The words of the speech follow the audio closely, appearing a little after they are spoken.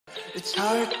It's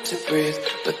hard to breathe,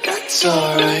 but that's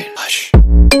alright. Hush. Hey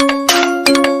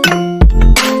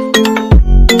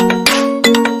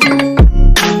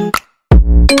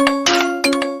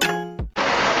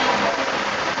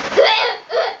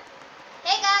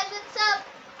guys, what's up?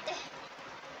 Oh,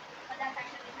 that's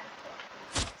actually helpful.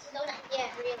 It's a donut. Yeah,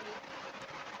 really.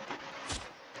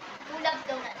 Who loves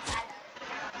donuts? I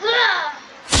love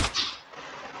it.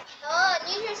 Oh,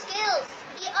 use your skills.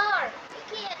 ER.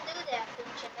 You can't do that,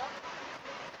 don't you know?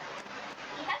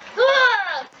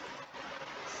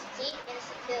 See,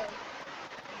 instant kill.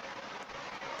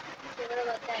 Okay, what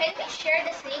about that? Can we share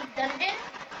the same dungeon?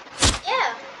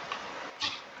 Yeah.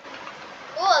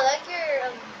 Oh, I like your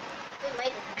we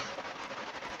might.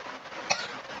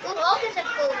 Ooh, Hulk is a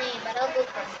cool name, but I'll go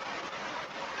for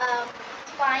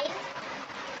Fine.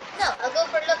 No, I'll go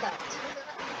for Lookout.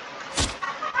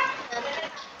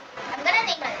 I'm gonna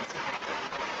name my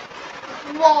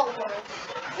Walrus.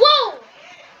 Whoa!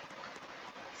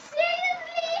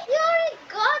 Seriously? You already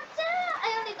got that? I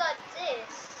only got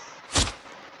this.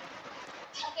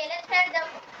 Okay, let's try the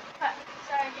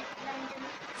Sergeant Dungeon.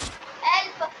 And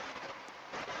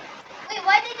wait,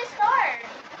 why did you start?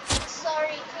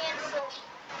 Sorry, cancel.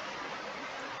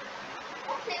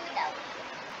 Don't play without me.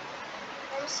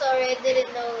 I'm sorry, I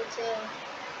didn't know to.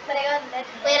 But I got that.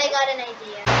 Wait, I got an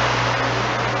idea.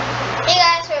 Hey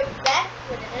guys, we're back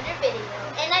with another video,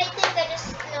 and I think I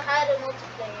just know how to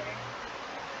multiplayer.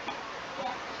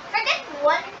 Yeah. Forget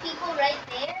one people right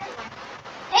there.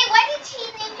 Hey, why did she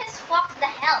name his fox the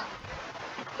Hell?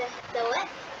 The what?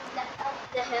 The Hell.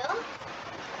 The Hell?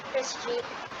 Press G.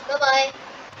 Bye bye.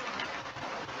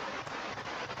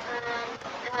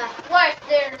 Worse,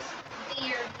 there's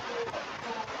deer,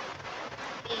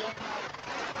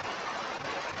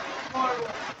 more.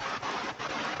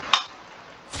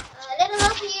 Little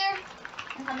help here.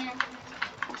 I'm coming.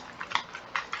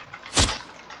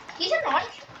 He's an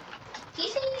archer.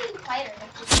 He's a fighter.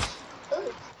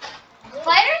 Ooh.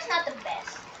 Fighter is not the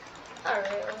best. Oh,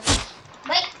 really?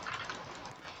 Wait.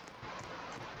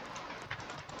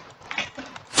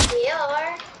 We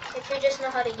are. If you just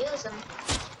know how to use them.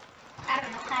 I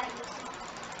don't know how to use them.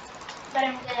 But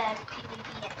I'm good at PvP.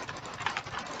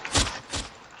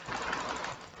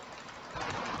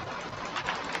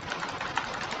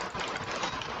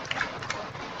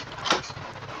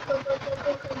 Go.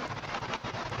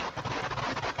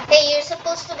 Hey, you're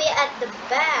supposed to be at the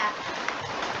back.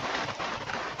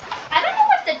 I don't know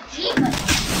what the G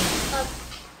button.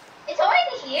 It's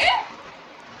already here?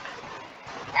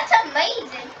 That's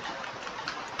amazing.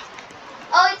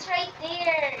 Oh, it's right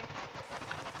there.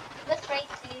 What's right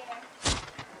there?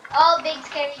 Oh, big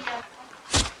scary jump.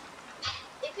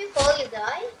 If you fall, you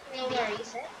die? No more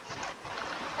reset.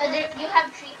 You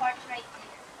have 3 hearts right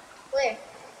there. Where?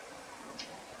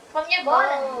 From your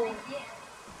bottom. Oh. Right there.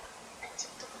 That's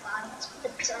at the bottom.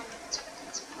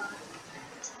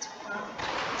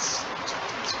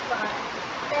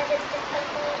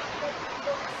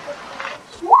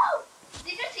 Whoa!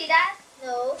 Did you see that?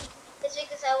 No. It's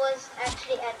because I was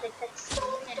actually at the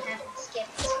cutscene and haven't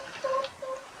skipped.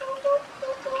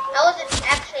 I wasn't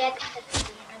actually at the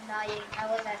cutscene. I'm dying. I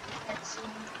was at the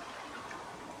cutscene.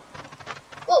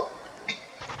 Whoa!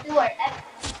 You are epic.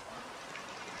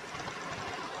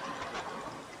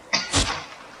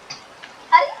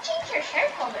 How do you change your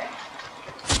shirt color?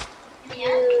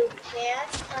 You can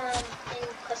in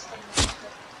custom.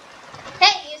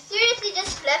 Hey, you seriously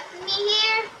just left me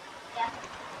here? Yeah.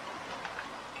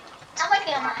 I'm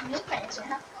working on my new friends,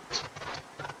 huh?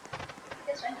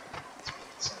 This one.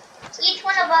 Each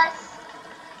one of us.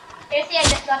 Here, see, I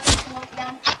just got this to look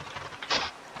down.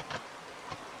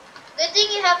 Good thing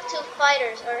you have 2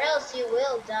 fighters, or else you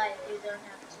will die if you don't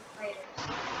have 2 fighters.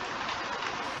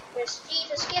 Press G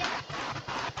to skip.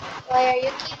 Why are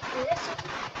you keep listening?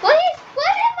 What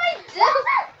am I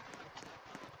doing?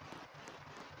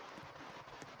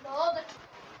 Boulder.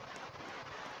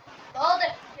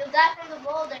 Boulder. You'll die from the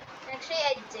boulder. Actually,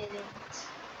 I didn't.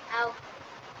 Ow. You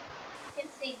can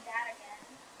save that again.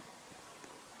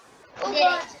 Oh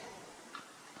god.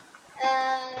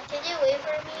 Can you wait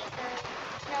for me?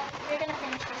 No, you're gonna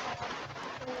finish this one.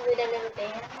 With a little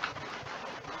band.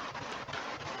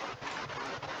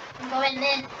 I'm going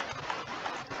in.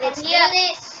 Let's do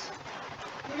this.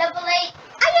 Level 8.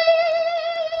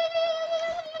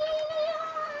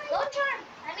 Go charm.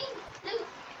 I mean blue.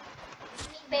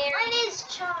 Mine is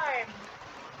charm.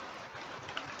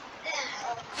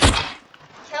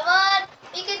 Come on.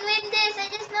 We can win this. I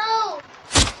just know.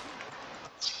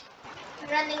 I'm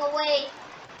running away.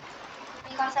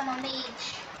 Because I'm a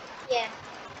mage. Yeah.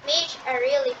 Mage are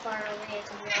really far away,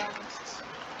 to be honest.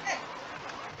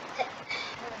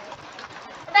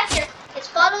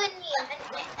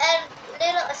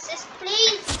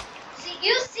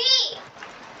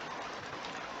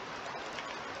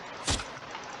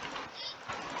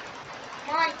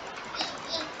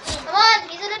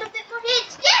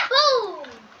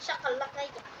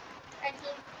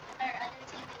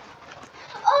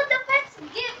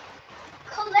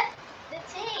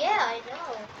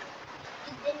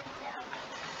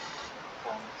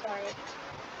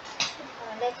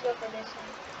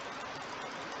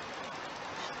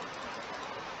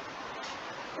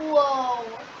 Whoa.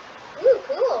 Ooh,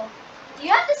 cool. You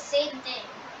have the same thing.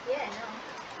 Yeah, I know.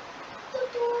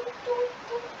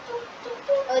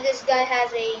 Oh, this guy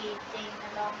has a thing,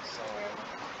 a long sword.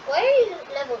 Why are you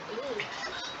level 8?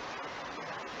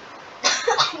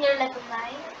 You're level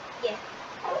 9? Yeah.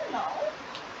 I don't know.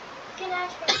 You can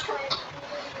ask me why.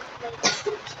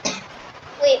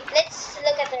 Wait, let's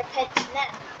look at our pets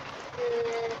now.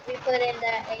 We put in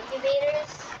the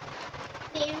incubators.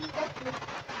 There we go.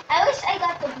 I wish I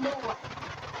got the blue one.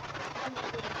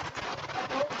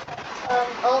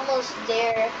 Almost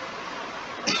there.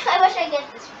 I wish I get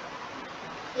this one.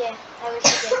 Yeah, I wish I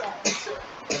get that one too.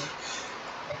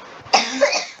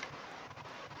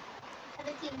 And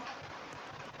the team one.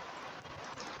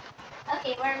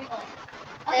 Okay, where are we going?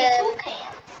 Okay,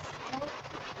 toucans. No.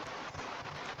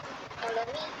 Follow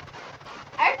me.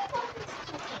 I already bought these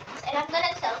toucans, and I'm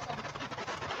gonna sell some.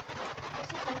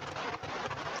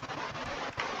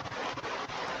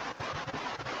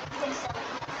 You can sell it.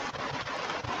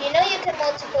 You know you can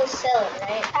multiple sell,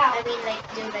 right? How? I mean, like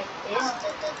do like this.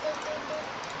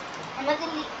 I'm gonna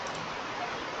delete.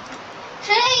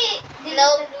 Should I delete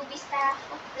Nope. the ruby staff?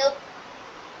 Nope.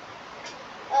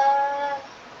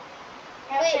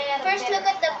 Wait. First, look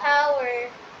at the power.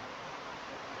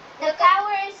 The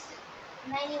power is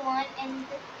 91, and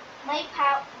my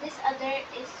power. This other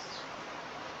is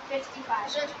 55.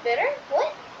 This one's better.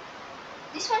 What?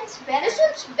 This one's better. This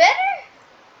one's better.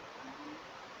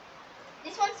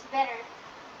 This one's better.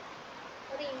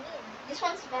 What do you mean? This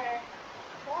one's better.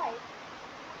 Why?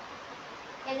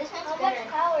 Yeah, this one's How better. much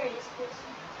power is this?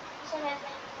 This one has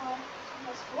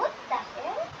 94. What the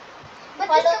hell? But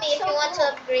Follow this me looks if so you want cool.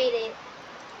 to upgrade it.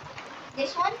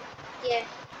 This one? Yeah,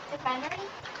 The primary?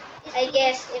 I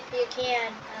guess if you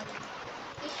can.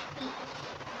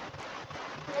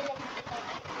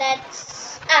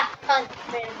 That's hunt.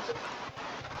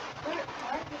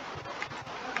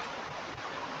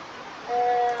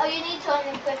 Oh, you need to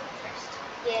unequip it first.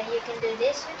 Yeah, you can do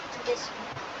this one to this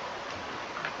one.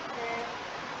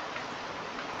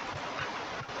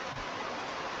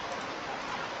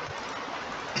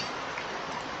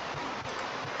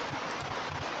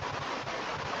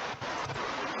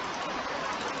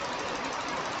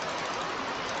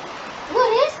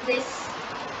 What is this?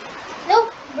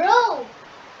 Nope, bro.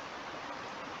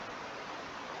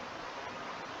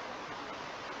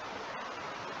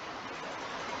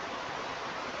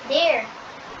 There.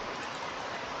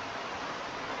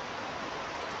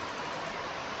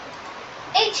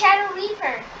 Hey, Shadow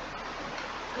Reaper.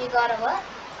 You got a what?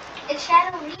 It's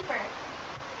Shadow Reaper.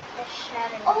 A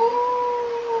shadow.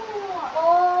 Oh!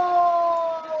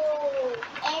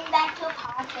 And back to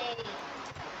party.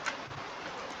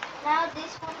 Now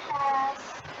this one has...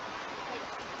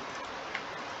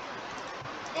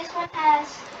 This one has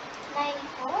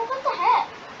 94. What the heck?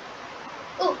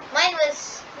 Ooh, mine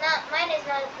is not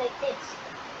like this.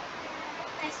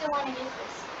 I still want to use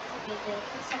this. Okay, good.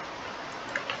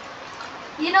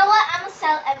 You know what? I'm gonna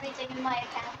sell everything in my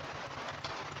account.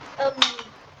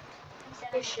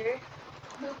 For sure.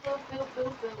 Boop, boop, boop,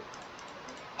 boop, boop.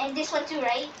 And this one too,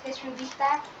 right? This ruby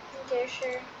staff. Okay,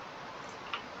 sure.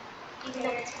 Even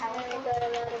though it's I powerful. got a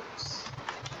lot of things.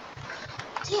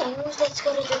 Let's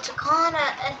go to the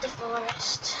Tucana at the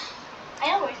forest. I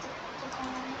know where's the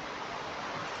one.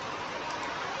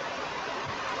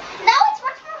 Now it's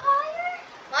much more higher.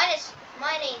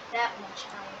 Mine ain't that much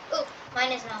higher. Ooh,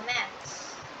 mine is now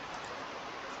max.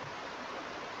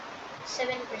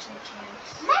 70%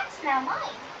 chance. Max now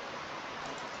mine.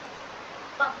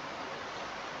 Bump.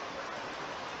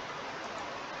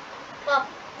 Bump.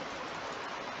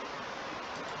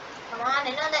 Come on,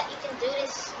 I know that you can do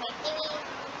this, my thingy.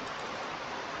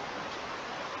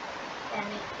 Damn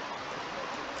it.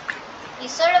 You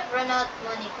sort of run out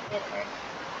money quicker.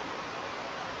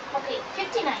 Okay,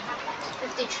 59.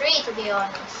 53 to be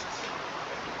honest.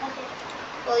 Okay.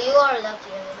 Well, you are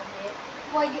lucky a little bit.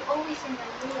 Why you always in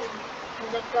the room?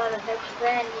 The product that's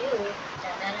brand new.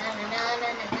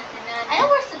 I know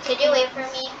where's the Could you wait for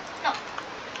me? No.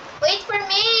 Wait for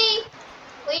me!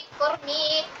 Wait for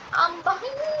me! I'm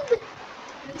behind!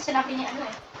 Sinabi niya ano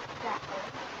eh.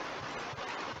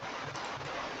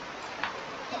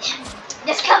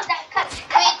 Just cut that. Cut.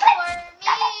 Wait for me!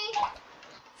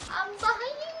 I'm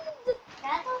behind!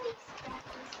 That always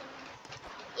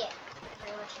Yeah.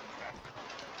 You're watching her.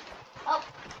 Oh.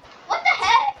 What the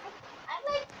heck? I'm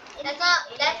like.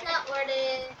 That's not where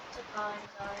the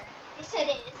Tucans are. Yes, it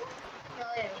is. No,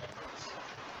 it isn't.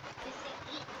 Yes, it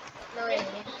is. No, it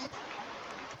isn't.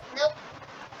 Nope.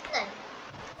 None.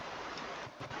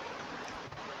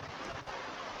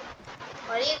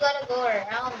 Why do you gotta go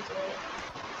around it?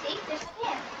 See, there's a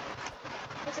can.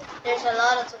 There's a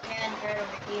lot of toucans right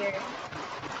over here.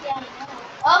 Yeah, I know.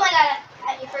 Oh my god,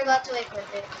 You forgot to equip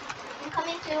it. I'm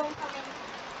coming too, I'm coming.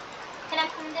 Can I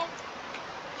come there?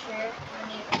 Sure, no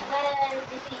need. I gotta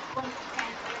defeat one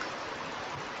can first.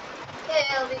 Okay,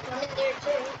 I'll be coming there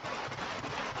too.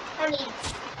 I need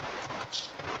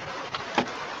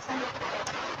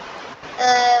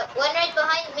One right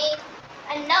behind me.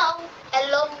 I know.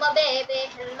 Hello, my baby.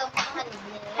 Hello, my honey.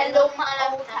 Hello, my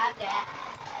love old honey. dad.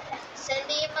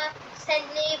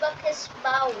 Saliba kiss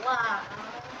bawa.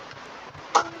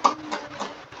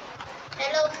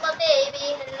 Hello, my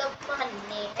baby. Hello, my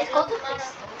honey. It's Hello, called the my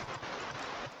crystal.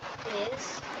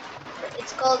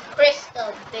 It's called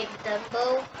Crystal, Big Dumbo.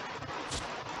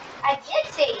 I did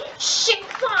say it.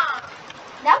 Shimpa!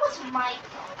 That was my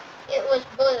fault. It was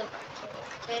Boulevard,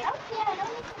 okay? Oh yeah, I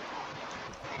don't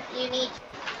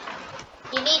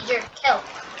You need your kelp.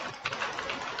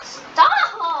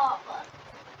 Stop!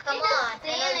 Come You're just on.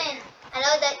 stealing. I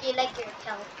know that you like your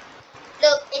kelp.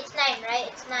 Look, it's 9, right?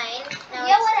 It's 9. Now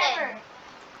Yeah, it's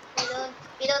whatever. 10.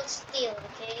 We don't steal,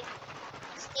 okay?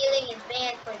 Stealing is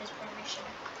banned for this permission.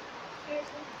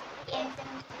 Seriously? Yeah.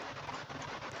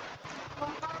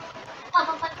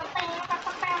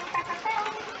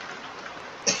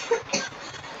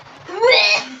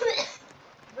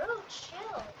 Bro,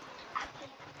 chill.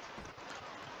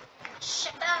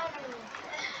 Shut down.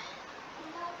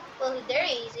 Well, they're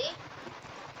easy.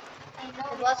 I know.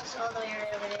 The boss is all the way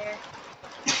right over there.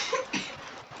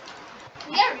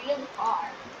 We are really far.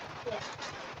 Yeah.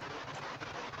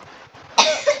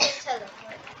 So, we can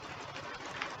teleport.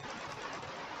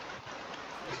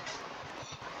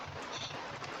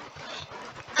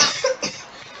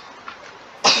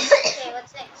 Okay,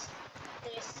 what's next?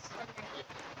 There's one right here.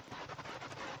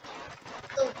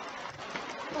 Oh,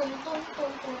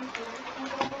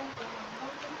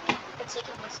 it's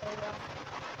taking me so long.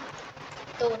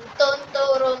 Dun dun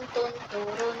dun dun dun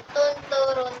dun dun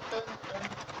dun dun.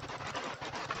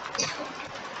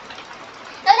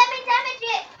 Don't let me damage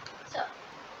it! So,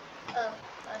 Oh,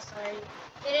 sorry.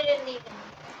 You didn't even.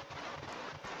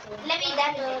 let me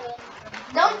damage it.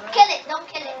 Don't kill it, don't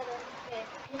kill it. Okay.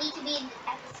 You need to be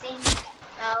at the same time.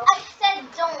 Ow. I said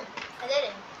don't. I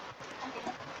didn't.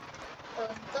 Okay.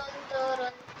 Dun dun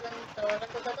dun dun dun dun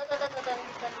dun dun dun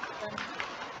dun dun.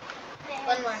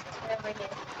 One more. Over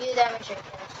here. You damage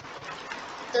yourself.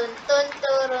 Dun dun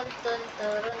dun dun dun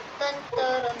dun dun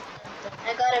dun dun.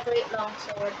 I got a great long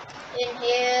sword.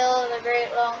 Inhale the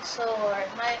great long sword.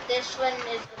 This one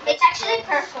is the best. It's actually long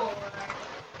purple. sword.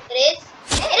 It is?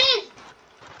 It is!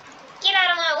 Get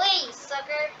out of my way,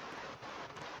 sucker!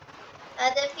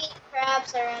 Defeat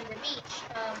crabs around the beach.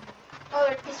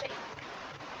 Or this way.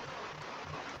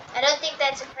 I don't think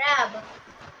that's a crab.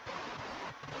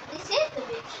 This is the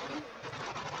bitch.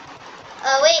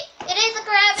 Wait, it is a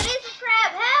crab! It is a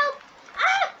crab! Help!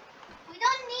 Ah! We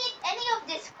don't need any of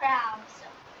these crabs.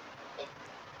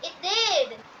 It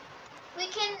did! We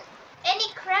can...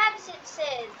 Any crabs, it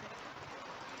says.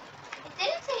 It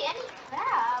didn't say any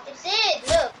crabs. It did,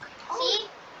 look. Oh, See?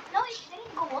 no, it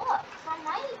didn't go up. From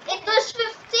my... It was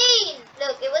 15!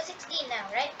 Look, it was 16 now,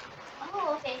 right?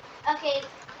 Oh, okay. Okay,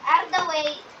 out of the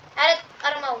way.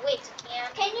 Out of my way,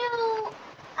 Can you...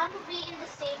 I'm gonna be in the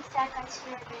same stack as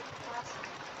your big boss.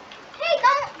 Hey,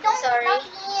 don't... Sorry. Not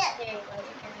There you go.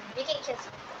 You can kiss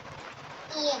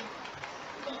me. Ian.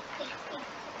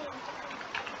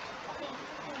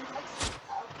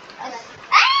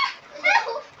 Ah!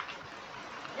 No!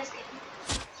 Just kidding.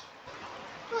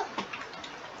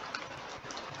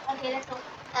 Okay, let's go.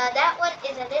 That one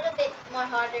is a little bit more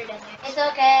harder than yours. It's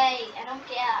okay. I don't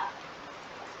care.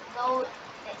 Go.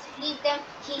 Let's leave them.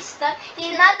 He's stuck.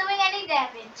 He's not doing any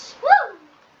damage. Woo!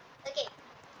 Okay.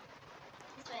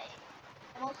 This way.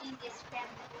 The most easiest scram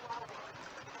in the world.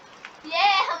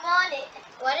 Yeah, I'm on it.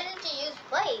 Why didn't you use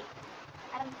blade?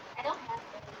 I don't have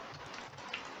it.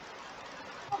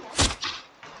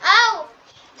 Ow!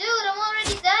 Dude, I'm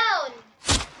already down.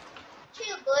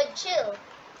 Chill, bud, chill.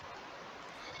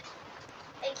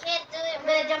 I can't do it. I'm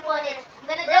gonna jump on it. I'm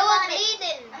gonna Bro, jump I'm on it.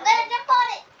 bleeding. I'm gonna jump on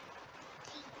it.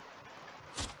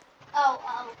 Oh.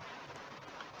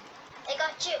 I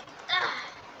got you. Ah.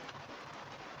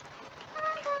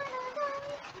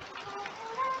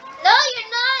 No,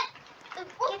 you're not.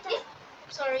 Get that.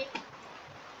 Sorry.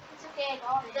 It's okay, I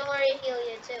got it. Don't worry, heal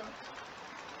you too.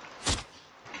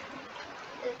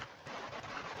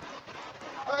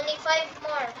 Only 5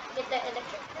 more. Get that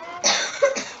electric crab.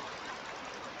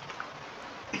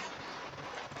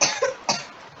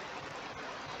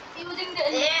 Using the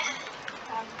Yeah.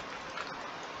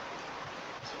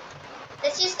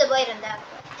 Let's use the blade on that. have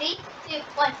one. 3, 2,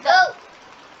 1, go! Go!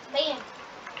 Bam!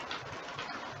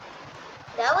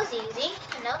 That was easy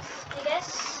enough, I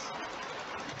guess.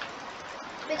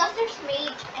 Because there's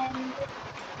mage and...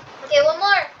 Okay, one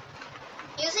more.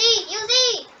 Use E! Use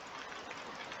E!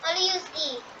 Only use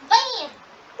E. Bam!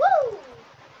 Woo!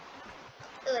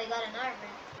 Ooh, I got an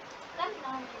armor. Come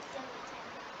on,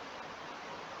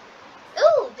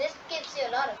 Ooh, this gives you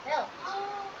a lot of health.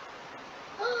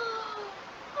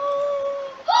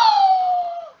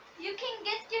 You can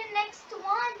get your next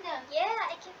one! Yeah,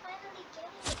 I can finally get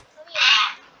it. Come here.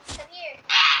 Come here.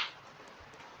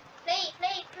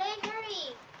 Play,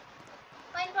 hurry.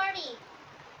 Find party.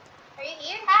 Are you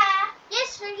here? Ha!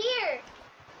 Yes, we're here.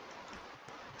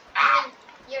 I mean,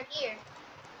 you're here.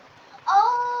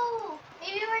 Oh!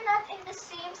 Maybe we're not in the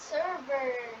same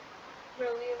server. Bro,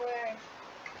 we were.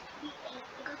 We ate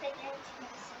because I didn't in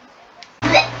the same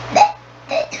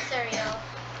server. Sorry, y'all.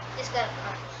 Just got a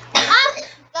car. Ah!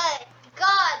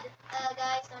 God!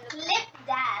 Guys, don't look. Flip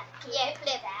that. Yeah,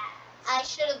 flip. that. I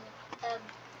should have,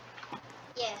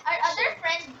 yeah. Our I other should've.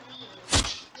 friend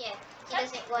leaves. Yeah, he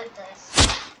doesn't want us.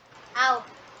 Ow.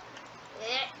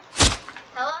 Yeah.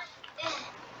 Come on.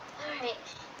 Alright.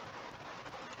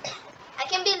 I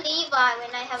can be Levi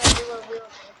when I have a dual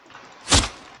wheelchair.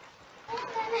 I'm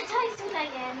gonna die soon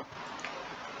again.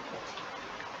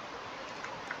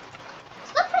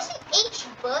 Stop pressing H,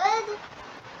 bud.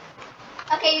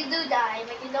 Okay, you do die,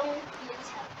 but you don't use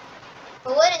help.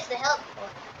 But what is the help for?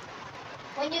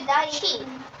 When you die, you Cheat.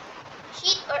 can...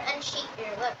 Cheat or unsheet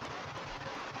your weapon.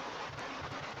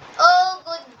 Oh,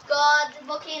 good God.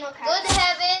 Volcano crab. Good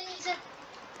heavens. Step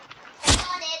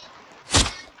on it.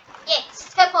 Yeah,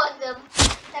 step on them.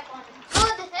 Step on it.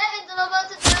 Good heavens, I'm about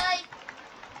to die.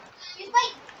 Use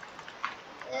bite.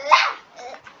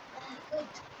 Good.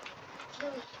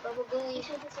 Gooey, bubble gooey.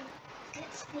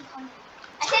 Let's sneak on them.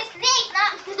 I said sneak,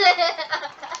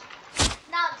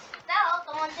 not stealth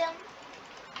on them.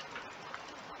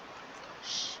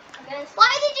 I'm gonna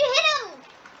Why did you hit him?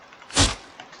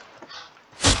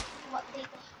 what they do.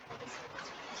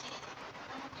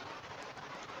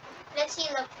 Let's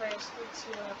heal up first. Let's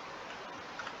heal up.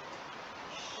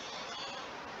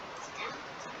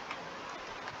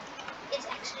 It's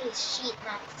actually a sheet,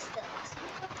 not stealth.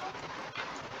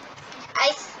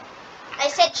 I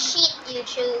said sheet,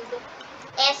 YouTube.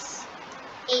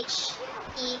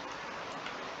 SHEET.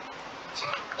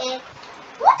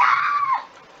 What?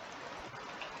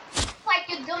 Like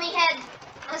you dummy head.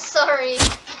 I'm sorry.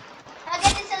 I'll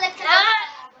get this electric.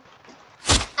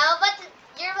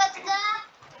 You're about to die.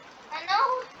 I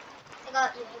know. I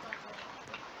got you.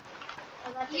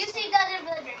 I got You this. see the other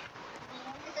villager.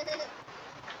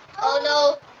 Oh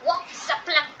no. Walk the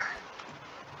plank.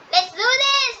 Let's do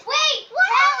this. Wait!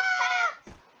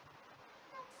 What?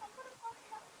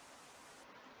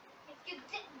 If you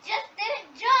just didn't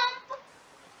jump.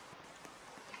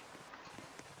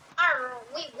 Arr,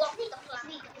 we walk the plank.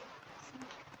 Sneak.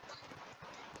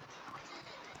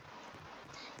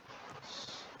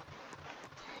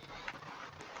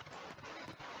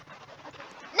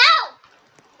 No!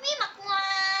 Mimakwa!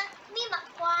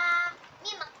 Mimakwa!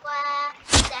 Mimakwa!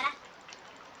 Dara.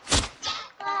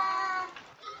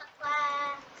 Mimakwa!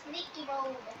 Sneaky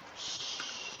road.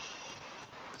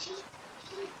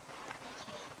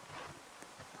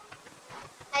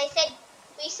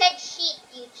 We said sheet,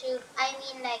 YouTube. I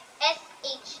mean like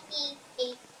SHEATH.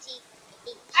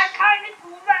 Arcanic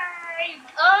Wave!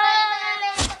 Oh!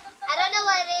 I don't know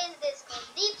what it is. This called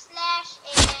deep slash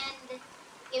and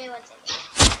give me 1 second.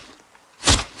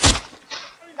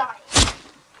 I'm dying.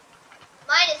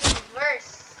 Mine is even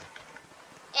worse.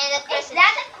 And that Is person.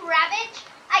 that a cabbage?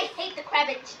 I hate the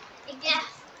cabbage. Yeah.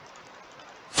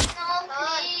 No,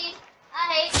 please.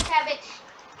 I hate the cabbage.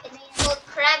 It's called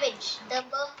crabbage.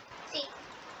 Double C.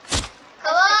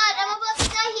 Come on, I'm about to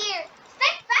die here.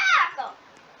 Step back!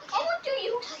 I want to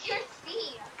use your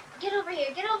C. Get over here,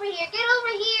 get over here, get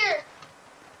over here.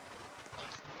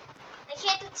 I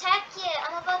can't attack yet.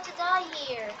 I'm about to die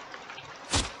here.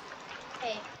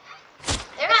 Hey.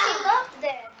 There Heal we go. up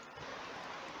then.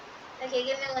 Okay,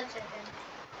 give me 1 second.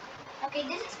 Okay,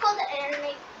 this is called the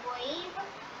Arcanic Wave.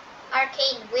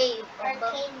 Arcane wave.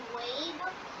 Arcane Wave.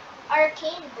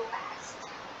 Arcane Blast.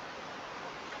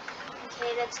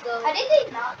 Okay, let's go. How did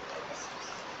they not do this?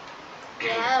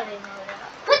 Yeah, I already know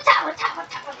that.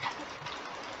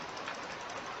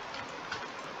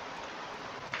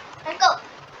 And go.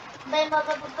 Bam, bam,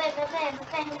 bam, bam, bam, bam, bam, bam,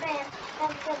 bam, bam,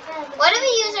 bam. Why do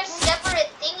we use our separate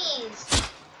thingies?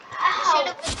 We should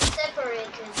Ow. have been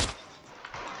separated.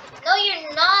 No,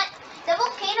 you're not. The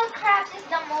volcano crabs is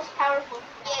the most powerful.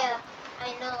 Yeah,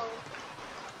 I know.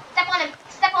 Step on him.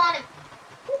 Step on him.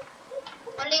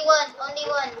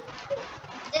 only one.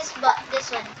 This one.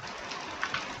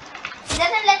 It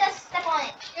doesn't let us step on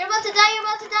it. You're about to die. You're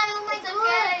about to die. Oh my It's god.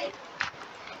 okay.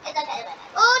 It's okay.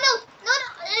 Oh no. No, no.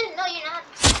 No, you're not.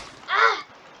 Ah.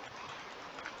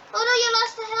 Oh no, you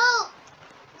lost the health.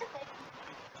 It's okay.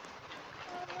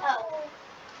 Oh.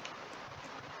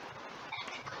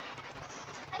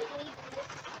 I hate this.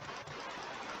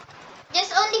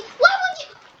 Just only. Why would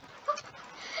you?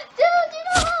 Dude, you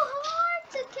know how hard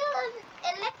to kill an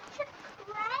electric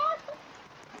crab?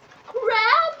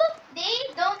 Crab? They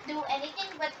don't do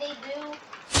anything, but they do.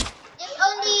 Just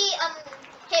only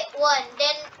hit one,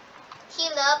 then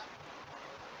heal up.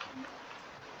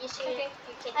 You see? Okay.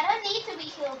 You can. I don't need to be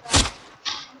healed up.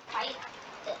 I'm fine.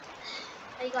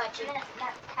 I got you.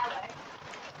 Not coward.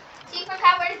 C for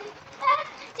coward.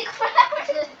 C for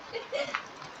coward.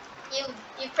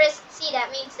 You press C.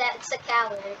 That means that's a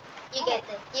coward. You get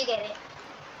it. You get it.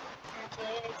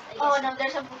 Okay. I guess. Oh no,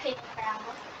 there's a volcano crab.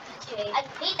 Okay. I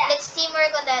hate that. Let's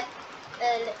teamwork on that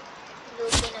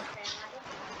volcano crab.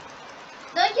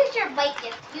 Don't use your bike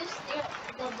yet. Use the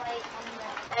bike on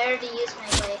the I already used my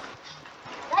bike.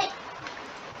 right.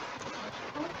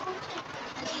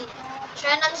 Okay.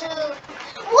 Try not to.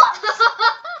 What?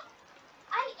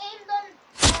 I aimed on.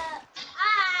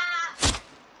 Ah!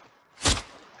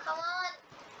 Come on!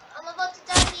 I'm about to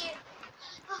die here.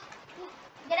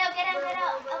 Get out! Get out! Get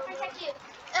out! I'll protect you.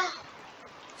 Ah,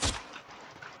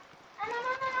 No!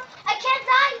 I can't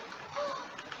die.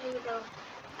 here you go.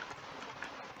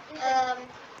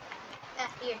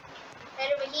 Here.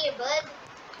 Right over here, bud.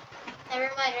 Never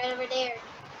mind, right over there.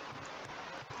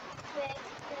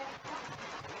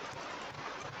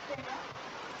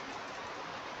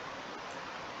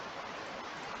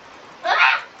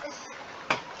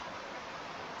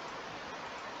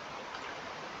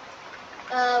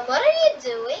 What are you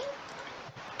doing?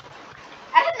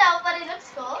 I don't know, but it looks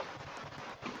cool.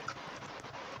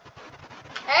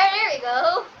 There we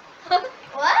go.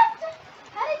 What?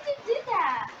 How did you do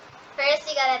that? First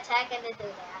you gotta attack and then do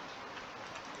that.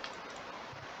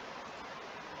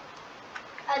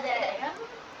 Oh, there.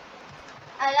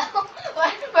 I know.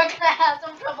 We're gonna have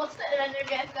some trouble setting your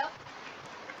guys up.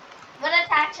 But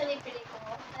it's actually pretty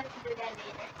cool. Let's do that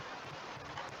later.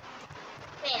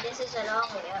 Man, this is a long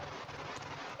way up.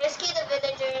 Rescue the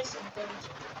villagers and villagers.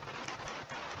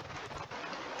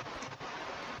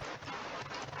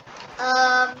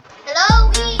 Hello,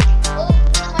 we. Oh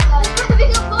my god, we're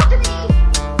having a party.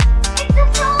 It's a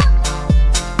song.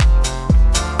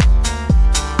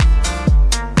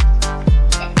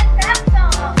 It's a crab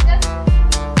song.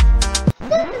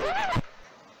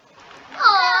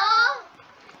 Aww.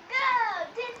 Go!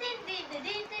 Din, din, din, din,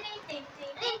 din, din, din, din,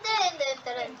 din.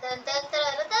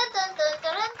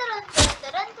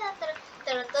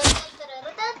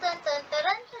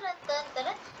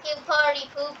 You party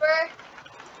pooper.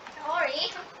 Sorry.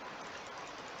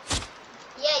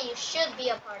 Yeah, you should be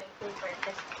a party pooper.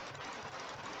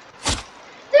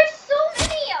 There's so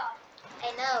many.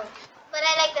 I know, but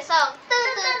I like the song. Hey,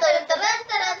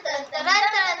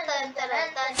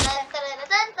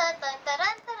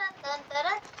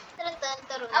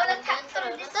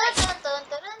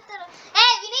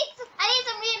 I need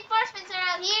some reinforcements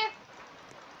around here.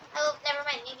 Oh, never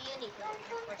mind. Maybe you need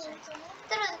reinforcements.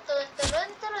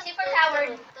 Super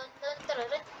coward.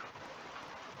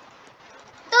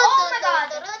 Oh my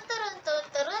God.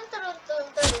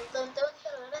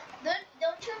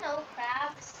 Don't you know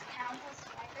crabs count as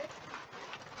spiders?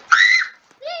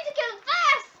 You need to kill him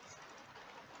fast.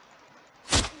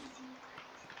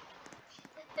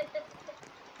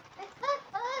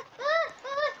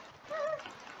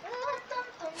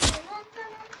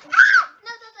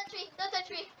 No, don't touch me. Don't touch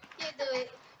me. You do it.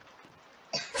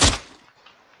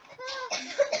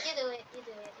 You do it. You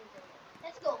do it. You do it.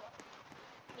 Let's go.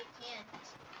 You can't.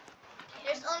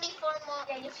 There's only four more.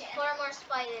 Yeah, you can. Four more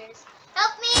spiders.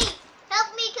 Help me!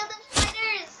 Help me! Kill them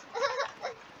spiders!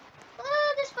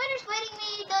 The spider's biting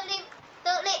me.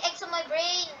 Don't lay eggs on my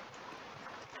brain.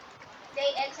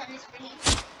 Lay eggs on this brain.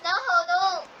 No,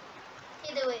 don't.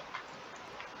 You do it.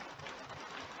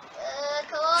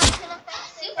 Come on, kill him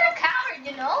fast. Super coward,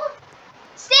 you know?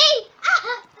 Stay!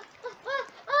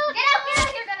 Get out!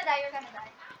 You're gonna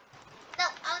die. No,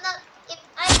 I'm not. If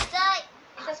I die.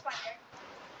 It's a spider.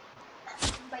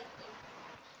 Bite you.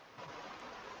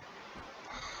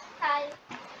 Hi.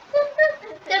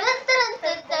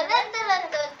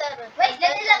 Wait,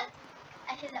 let it up.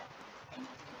 I heal up.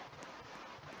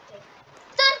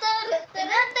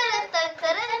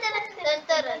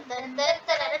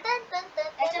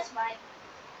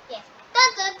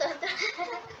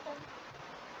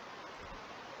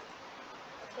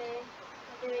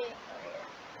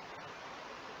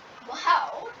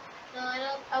 No, I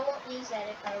don't. I won't use that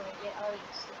if I were you. I'll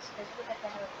use this because look at the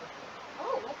helicopter.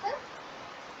 Oh, okay.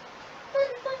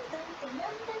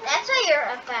 That's why you're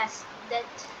a fast that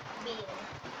being.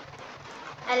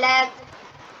 I lagged.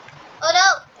 Oh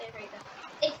no! There we go.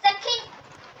 It's the king.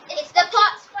 It's the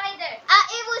pot spider.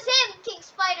 It was him, King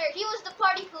Spider. He was the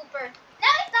party pooper. No,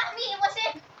 it's not me. It was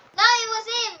him. No, it was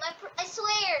him. I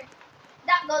swear.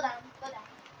 Go down. Go down.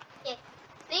 Yeah.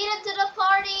 Lead him to the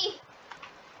party.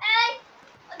 Hey,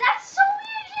 that's so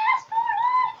weird. He has 4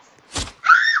 eyes.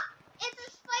 Ah! It's a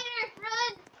spider.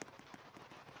 Run.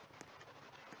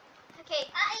 Okay.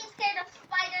 I ain't scared of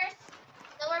spiders.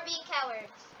 No more being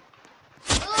cowards.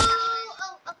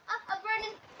 Oh, I'm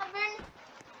burning. I'm burning.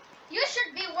 You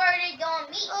should be worried on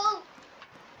me. Oh.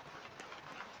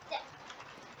 Yeah.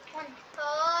 One.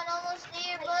 Oh, almost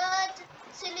there, bud.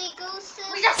 Silly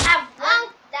gooses. We just have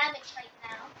 1 damage right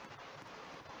now.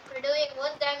 We're doing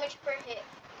 1 damage per hit.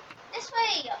 This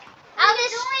way. I'll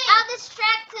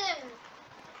distract him.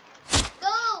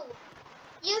 Go.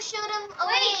 You shoot him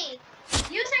away. Use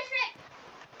your trick.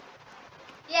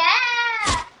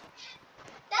 Yeah.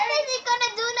 That isn't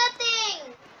gonna do nothing.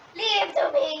 Leave to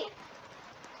me.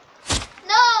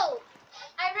 No.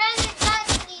 I ran it back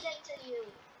and lead into you.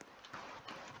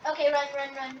 Okay, run.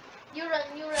 You run.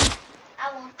 I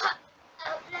won't.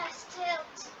 Last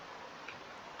tilt.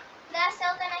 Last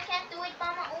cell, then I can't do it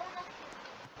by my own.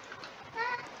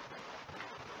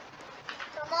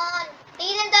 Come on.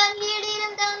 Lead him down here. Lead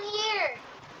him down here.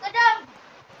 Good job.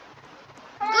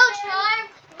 Go, Charm.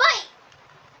 Bite.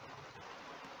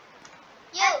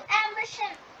 Yo. Ambush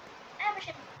him.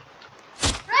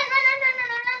 Run.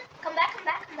 Come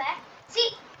back.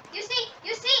 See. You see.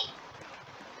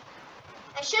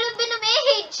 I should have been a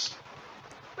mage.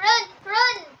 Run.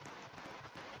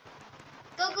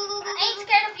 Go. I ain't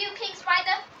scared of you, King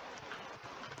Spider.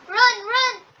 Run.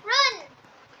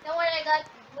 Don't worry, I got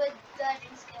good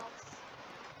dodging skills.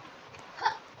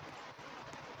 Huh.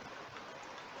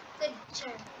 Good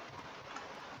turn.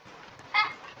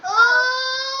 Ah.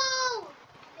 Oh!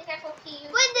 Be careful, P.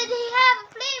 When did he have a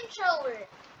flamethrower?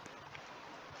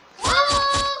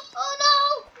 Oh no!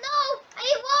 I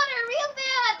need water real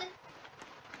bad.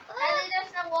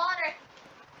 There's no water.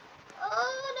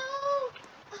 Oh no!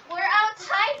 We're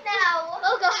outside now.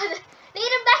 Oh god!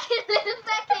 Lead him back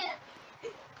in.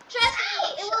 Trust me,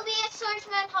 it will be a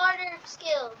swordsman harder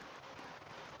skill.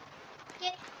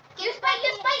 You spite.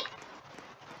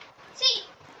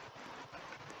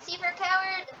 See for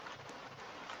coward.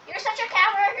 You're such a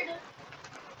coward.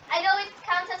 I know it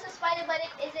counts as a spider, but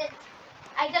it isn't.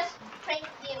 I just pranked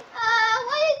you.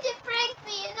 Why did you prank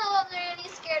me? You know I'm really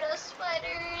scared of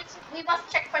spiders. We must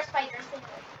check for spiders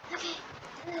anyway. Okay.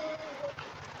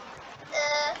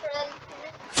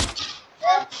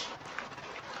 Run.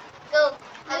 Go.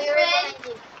 I'll be right behind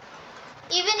you.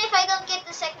 Even if I don't get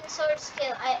the second sword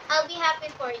skill, I'll be happy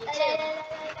for you too.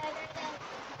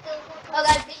 Oh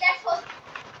god, be careful.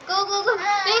 Go.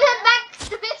 Lead him back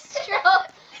to his throne.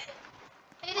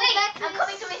 Wait, I'm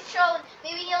coming to his throne.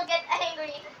 Maybe he'll get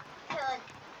angry.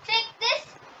 Take this.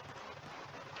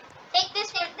 Take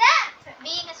this for that.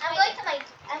 being a I'm spider.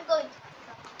 going to.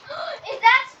 Is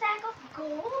that stack of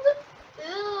gold?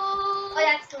 Ooh. Oh,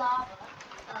 that's lava.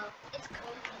 Oh, it's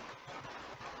cold.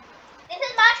 This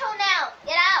is my throne now.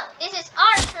 Get out. This is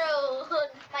our throne.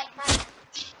 Mine.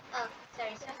 Oh,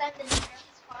 sorry. Because I'm the leader.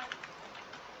 It's fine.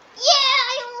 Yeah,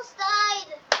 I almost died.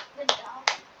 Good job.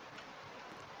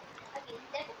 Okay,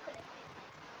 that's a good.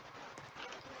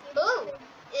 Ooh.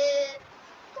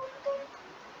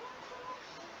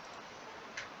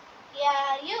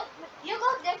 Yeah, you go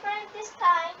different this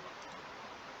time.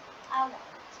 I won't.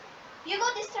 You go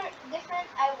different.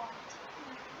 I won't.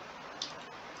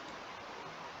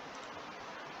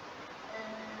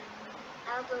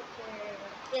 I'll go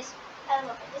for this. I don't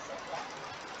know if this is that.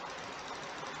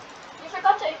 You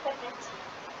forgot to equip it.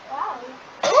 Wow.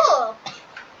 Ooh.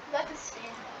 Got the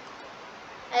same.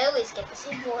 I always get the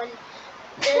same one.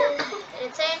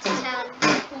 Return to town.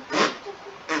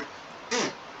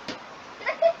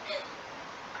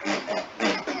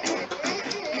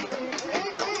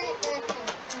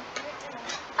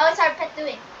 How is our pet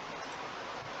doing?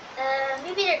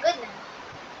 Maybe they're good now.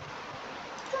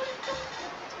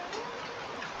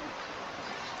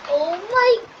 Oh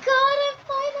my god, I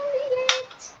finally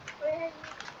hit! Where are you?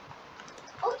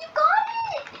 Oh, you got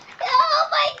it! Oh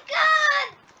my god!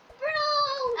 Bro!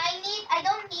 I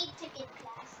don't need to get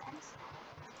class. I'm sorry.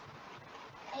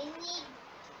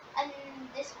 I need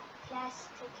this class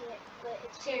ticket, but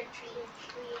it's tier 3.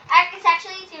 It's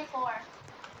actually tier 4.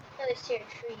 No, it's tier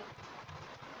 3.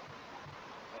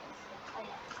 Oh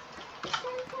yeah.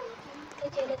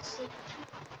 Okay, let's see.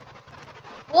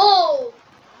 Whoa!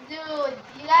 Dude,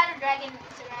 you got a dragon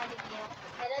surrounding you.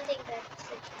 I don't think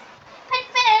that's it. Pet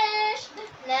finished!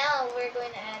 Now we're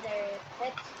going to add our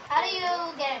pet. How do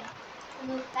you get him?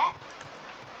 Remove that?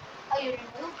 Oh, you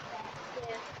remove that.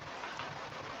 Yeah,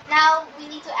 Now we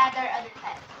need to add our other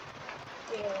pet.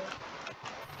 really.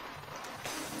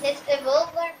 Let's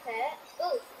evolve our pet.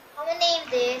 Oh, I'm gonna name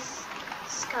this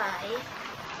Sky.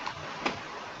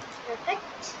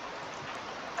 Perfect.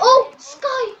 Oh,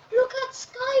 Sky! Look at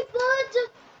Sky,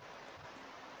 bud!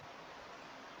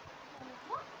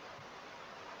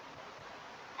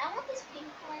 I want this pink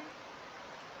one.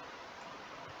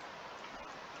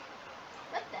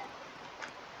 What the?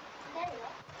 There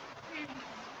you go.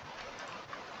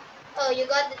 Oh, you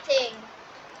got the thing.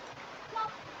 No.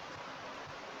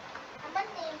 I'm gonna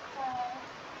name her.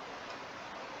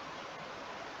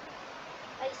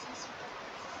 I see some.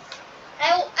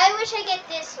 I wish I get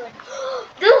this one.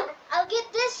 Dude, I'll get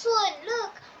this one.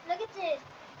 Look at this.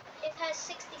 It has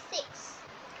 66.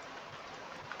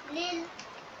 Lil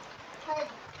Hud.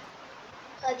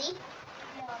 Huddy?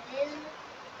 No, Lil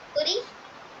Hoodie?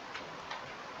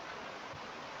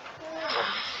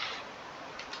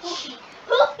 Hoofy.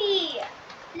 Hoofy!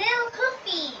 Lil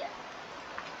Hoofy! I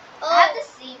Oh, have the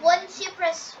same. once you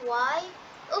press Y.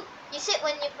 Oh, you sit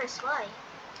when you press Y.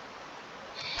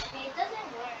 It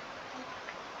doesn't work.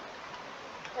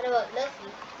 What about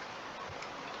Luffy?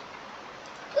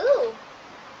 Ooh.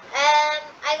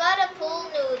 I got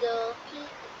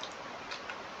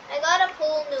a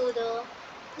pool noodle.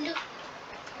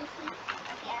 Luffy.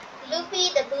 Yeah. Luffy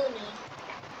the Boonie.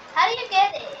 How do you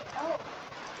get it? Oh.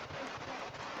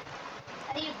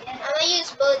 How do you get I'm it? gonna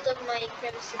use both of my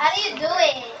crimson. How do you do sword.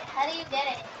 it? How do you get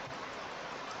it?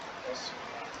 This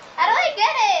one. How do I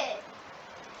get it?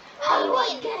 What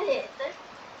do you mean? get it?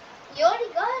 You already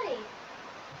got it.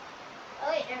 Oh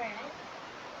wait, never mind.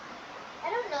 I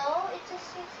don't know. It just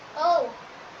says. Oh.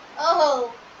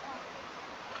 Oh.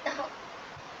 No.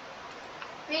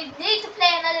 We need to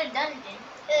play another dungeon.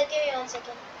 Give me 1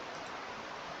 second.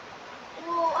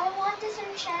 Whoa, I want this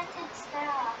enchanted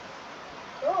stuff.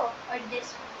 Cool. Or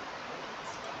this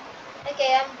one.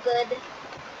 Okay, I'm good.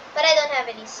 But I don't have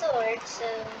any swords, so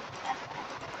That's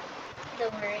fine.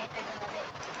 don't worry. I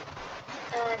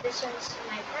got it. This one's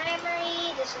my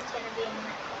primary. This one's gonna be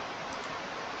my.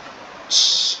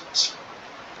 Shh.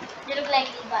 You look like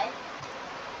Levi.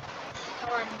 Come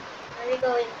on. Where are we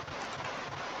going?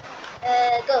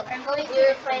 Go. I'm going to Your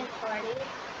the friend party.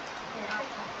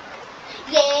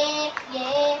 Yeah,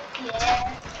 yeah,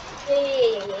 yeah.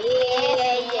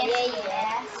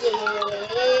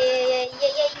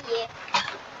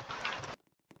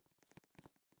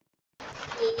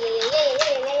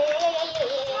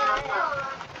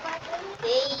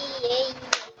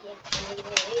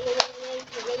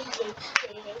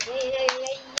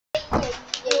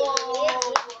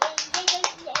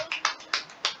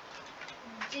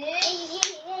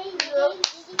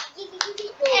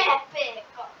 Epic.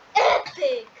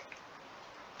 Epic.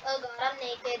 Oh god, I'm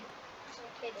naked. I'm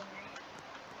kidding, right?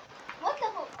 What the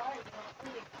hell are you?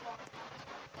 Weird.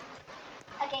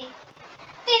 Okay.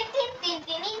 Tin tin tin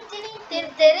tin tin tin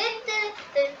tin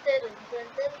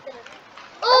tin.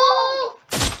 Oh!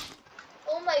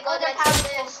 Oh my Oh, god, they're that's the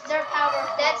powerful. best. They're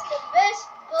powerful. That's the best,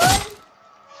 bud.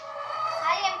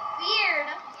 I am feared.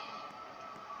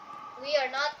 We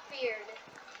are not feared.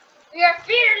 We are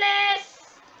fearless.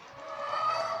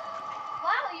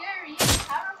 Wow, you're really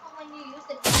powerful when you use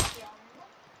the dragon.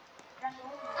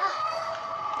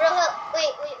 Bro, help. Wait,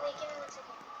 give me 1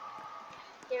 second.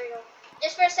 Here we go.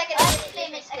 Just for a second. I can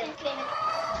claim it. I can claim it.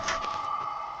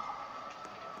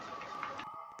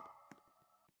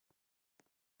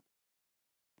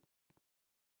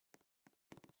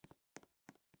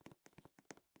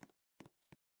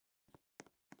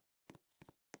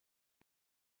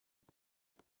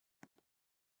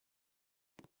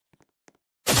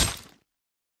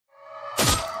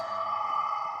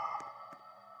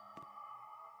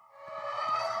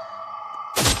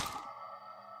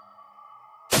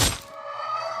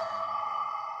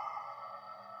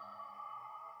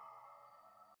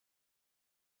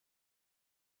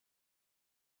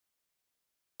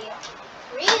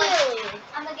 Really?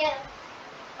 I'm gonna get him.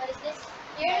 What is this?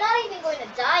 You're not even going to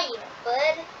die yet,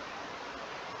 bud.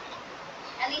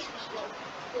 At least we will.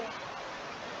 Yeah.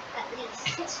 At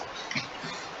least.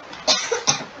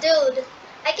 Dude,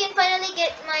 I can finally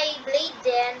get my blade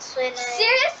dance when I...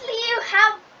 Seriously, you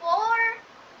have 4?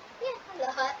 Yeah,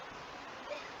 a lot.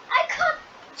 I got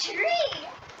 3.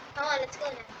 Come on, let's go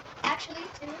now. Actually,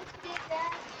 2 to be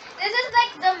exact. This is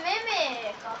like the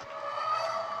mimic.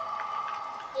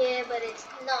 Yeah, but it's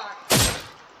not.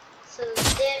 So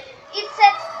then It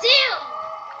says still.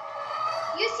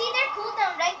 You see their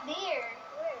cooldown right there.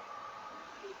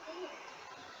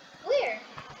 where?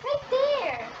 Right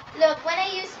there. Look, when I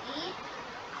use E.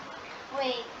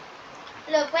 Wait.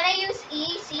 Look, when I use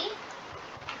E, see?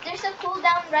 There's a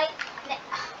cooldown right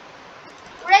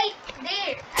right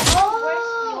there. I don't know where's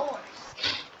yours.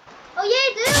 Oh yeah, I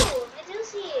do. I do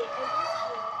see it.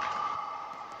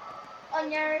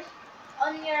 On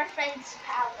your friend's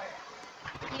power.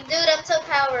 Dude, I'm so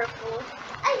powerful.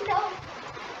 I know.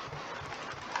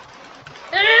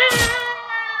 When I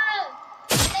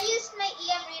use my E,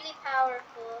 I'm really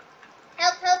powerful.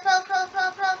 Help, help, help, help,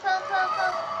 help, help, help, help,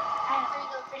 help. I'm gonna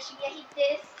go for Shiga hit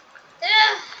this.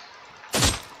 Ugh.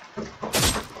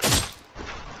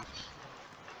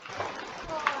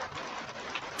 Come on.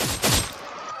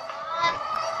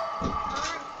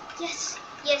 Yes,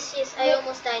 yes, yes. I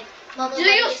almost died. Mama, Do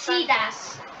you see that?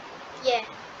 Yeah.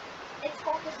 It's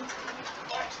focusing too much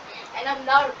force, and I'm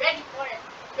not ready for it.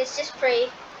 Let's just pray.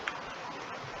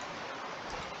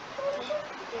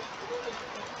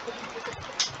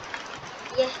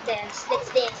 Yeah, dance. Let's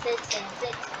dance. Let's dance. Let's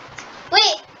dance.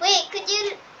 Wait, wait. Could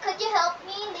you help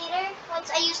me later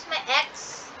once I used my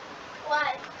X?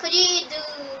 What? Could you do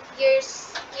your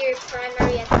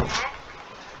primary attack?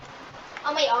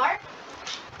 On my R?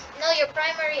 No, your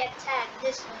primary attack.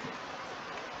 This one.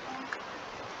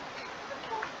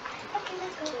 Okay,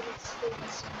 let's go. Okay, let's do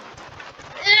this one.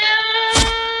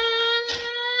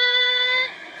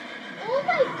 Oh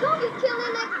my god, you're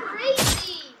killing like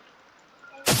crazy!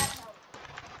 And you have help.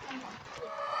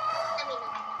 Let me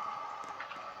know.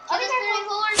 Oh, Kill the there's spirit no-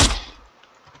 horse!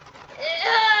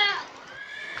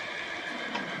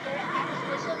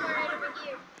 There's one more right over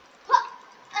here.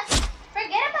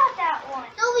 Forget about that one.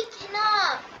 No, we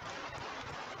cannot!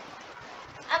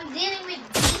 I'm dealing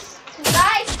with these two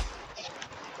guys.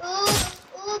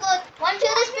 Ooh, god. One Kill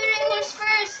the more spirit hit, horse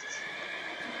first!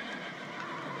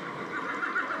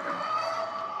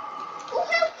 Oh,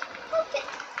 help! Okay.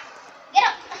 Get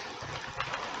up.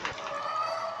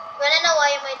 Wanna know why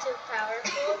am I too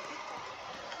powerful?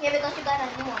 Yeah, because you got a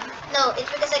new one. No, it's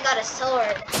because I got a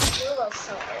sword. Dual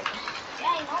sword.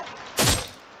 Yeah, I know.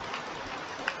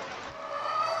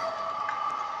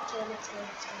 Okay, let's go,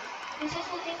 let's go. You think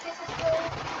this is good?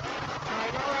 I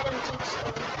don't think so.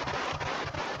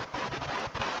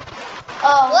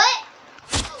 Oh. What?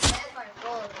 Oh, vampire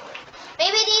bull.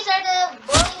 Maybe these are the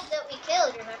bullies that we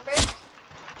killed, remember?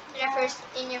 In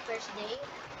your first day.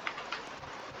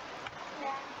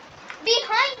 Yeah.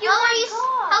 Behind you, my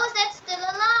God. How is that still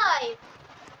alive?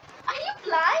 Are you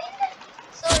blind?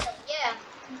 Sort of, yeah.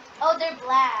 Oh, they're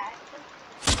black.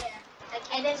 Yeah. I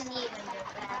can't see when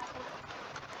they're back.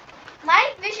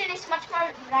 My vision is much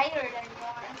more brighter than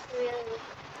yours. Really.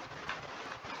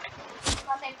 Because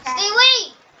I Stay practiced. away!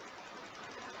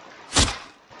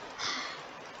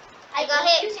 I got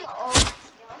keep hit. using all my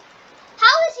skills.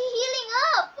 How is he healing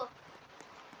up?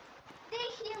 They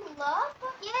heal up?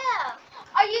 Yeah.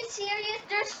 Are you serious?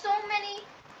 There's so many.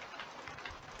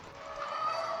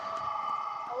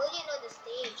 I already know the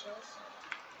stage also.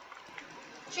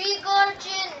 Tree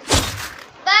Guardian!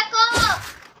 Back off!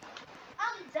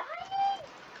 I'm dying.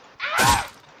 Ah!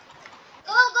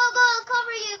 Go, go, go! I'll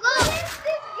cover you! Go! What is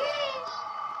this game?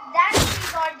 That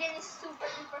tree guardian is super,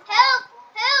 super Help! powerful.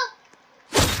 Help!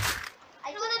 I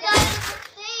I'm gonna took die them. in the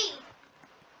stage!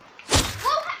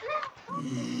 Whoa,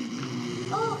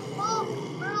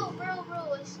 Oh, bro,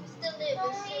 we still live.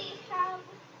 don't We we still... have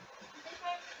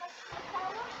different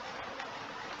powers?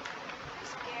 I'm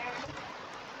scared.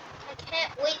 I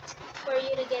can't wait for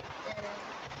you to get the...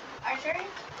 Archer?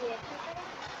 Yeah.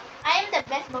 I am the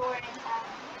best bower in town.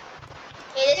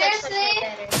 Hey, this one's much Seriously? more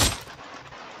better.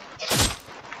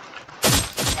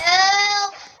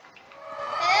 Help!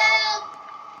 Help!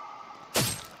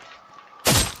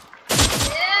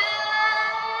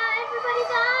 Everybody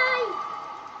die!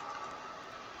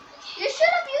 You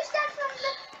should have used that from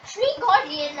the tree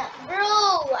guardian.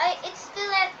 Bro, it's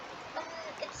still at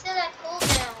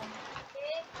cooldown.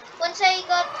 Okay? Once I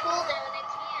got cooldown, I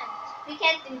can't. We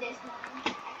can't do this now. I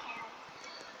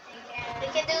can't. We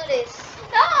can do this.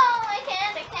 No, I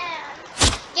can't.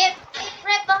 Get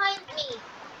right behind me.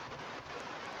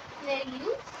 No,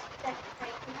 you step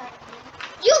right behind me.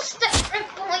 You step right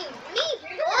behind me.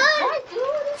 What? What,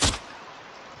 dude?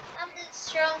 I'm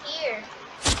strong here.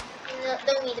 No,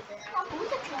 don't need a bit. Oh, who's a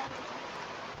trap?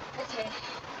 Okay.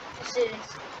 Let's do this.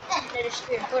 Another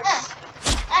spirit horse.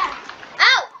 Ah.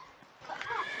 Ow!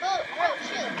 Bro,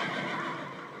 chill. You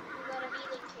got a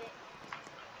healing kit.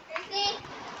 Seriously?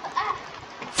 Ah.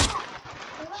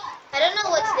 I don't know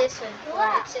what's this one.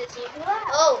 It says here.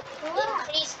 Oh,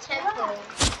 increased tempo. What?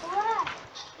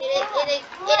 It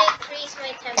increased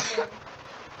my tempo.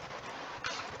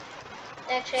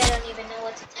 Actually, I don't even know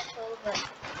what's a tempo, but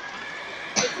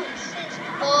it increases.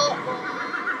 Oh.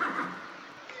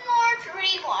 More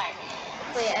tree garden.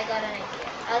 Wait, I got an idea.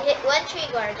 I'll hit one tree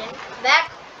garden.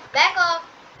 Back off.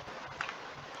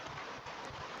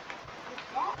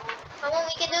 Come on,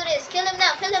 we can do this. Kill him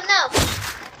now.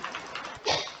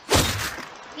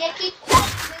 Yeah, keep that,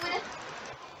 dude.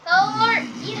 Thor!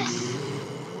 Yes!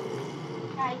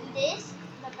 I do this,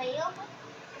 the fail.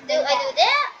 I do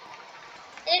that?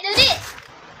 And I do this!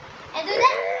 And do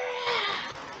that.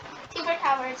 Super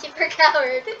coward.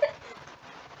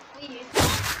 We use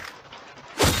that.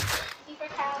 Super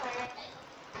coward.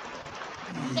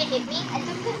 Can't hit me. I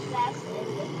took the blasted.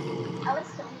 I was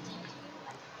so deep.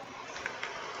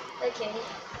 Okay,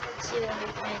 let's see what we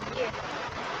find here.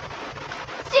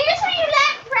 Seriously, you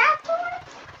lack raptor?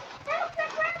 That looks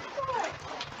like raptor.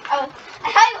 Oh, I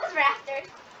thought it was raptors.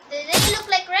 Do they look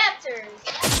like raptors?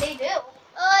 They do.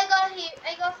 Oh, I got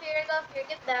fear.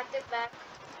 Get back. So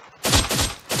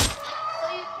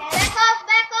you can.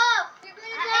 Back off! You're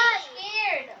gonna I'm die.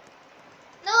 scared.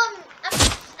 No,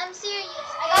 I'm serious.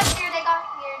 I got feared.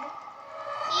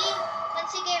 See?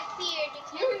 Once you get feared, you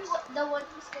You're can't. the one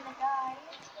who's gonna die.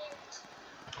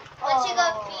 Once you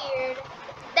got Oh. feared.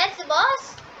 That's the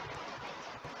boss?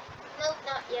 Nope,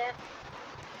 not yet.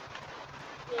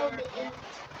 Oh, not the yet. ink.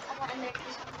 I'm gonna make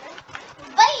this one.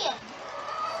 Bam!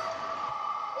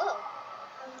 Whoa.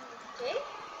 Okay.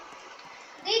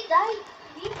 They died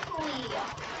quickly.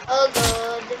 Oh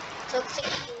god. Toxic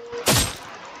food.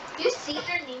 You see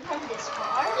their name from this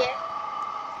far? Yeah.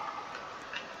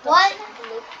 1, Toxic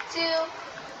food. 2,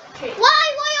 3.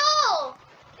 Why all?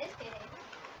 Just kidding.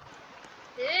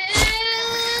 They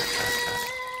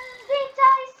They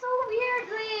die so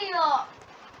weirdly.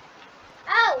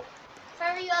 Ow!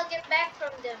 Sorry, I'll get back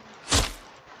from them.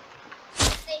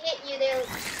 If they hit you,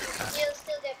 you'll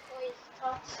still get poison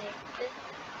toxic.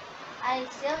 I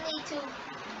still need to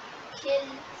kill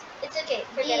It's okay,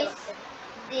 forget this, about them.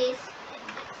 this.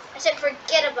 I said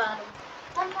forget about them.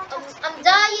 One more toxic. I'm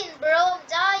dying, bro. I'm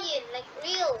dying. Like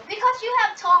real. Because you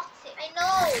have toxic. I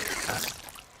know.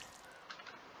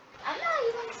 I'm not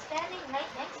even standing right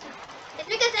next to you. It's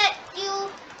because you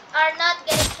are not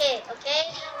getting hit, okay?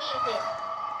 You're not being hit.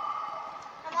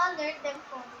 I'm gonna learn them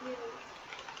from you.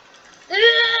 Okay.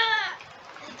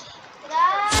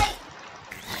 Die!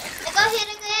 I got hit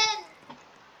again.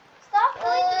 Stop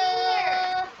going to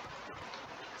here.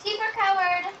 Super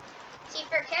coward.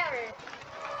 Super coward.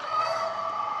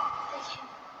 Okay.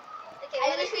 Okay. I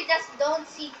wish we just don't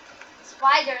see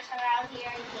spiders around here. I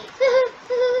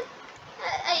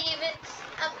hate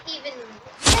I'm even.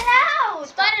 Get out!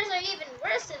 Spiders are even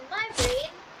worse in my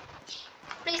brain.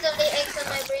 Please don't lay eggs on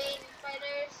my brain,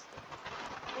 spiders.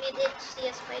 We did see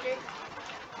a spider.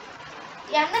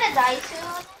 Yeah, I'm gonna die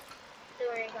soon. Don't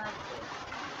worry, got you.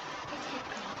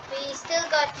 We still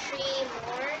got 3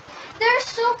 more. They're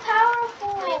so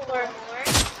powerful. 4 more.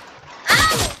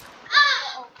 Ow!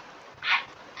 Ah!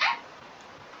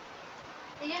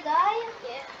 Did you die?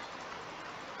 Yeah.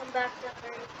 I'm back to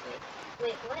her.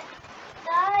 Wait, what?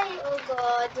 Die. Oh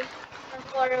god. I'm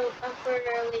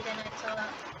further away than I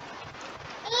thought.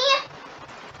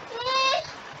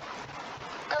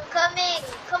 I'm coming.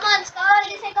 Come on,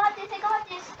 Scotty. I got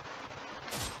this.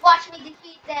 Watch me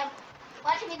defeat them.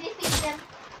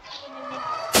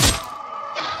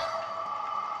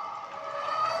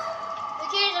 Who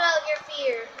cares about your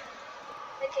fear?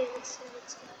 Okay, let's go.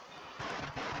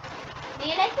 Do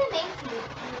you like the name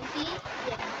Luffy?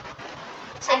 Yeah.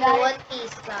 It's I like the got One it.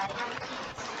 Piece guy.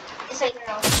 It's a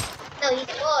girl. No, he's a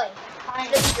boy. Fine.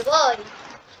 Luffy's a boy.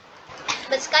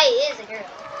 But Sky is a girl.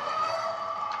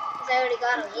 Because I already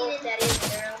got a wolf that is a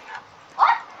girl.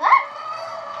 What?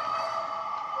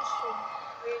 Okay,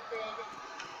 we're good.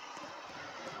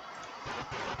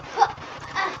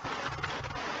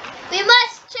 We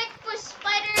must check for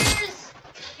spiders!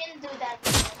 You can do that.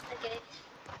 Okay.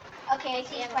 Okay, I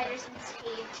see Yeah, spiders in this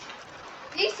cage.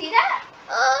 Do you see that?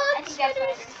 Oh, I think that's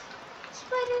spiders. spiders.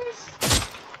 Spiders.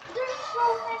 There's so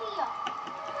many.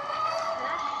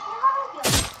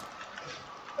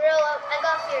 Bro, I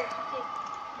got fear. Okay.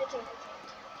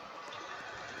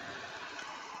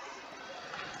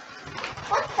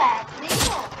 Fun fact, do you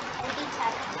know? I eat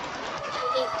salad. You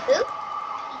need poop? I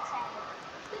eat salad.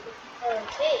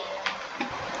 Okay.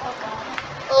 Oh god.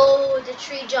 Oh, the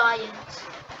tree giant.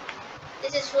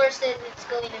 This is worse than it's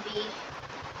going to be.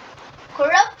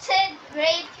 Corrupted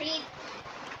grade 3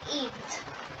 eat.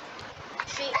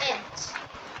 Tree ant.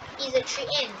 He's a tree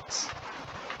ant.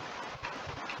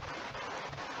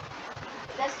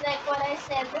 That's like what I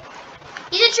said.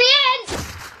 He's a tree ant!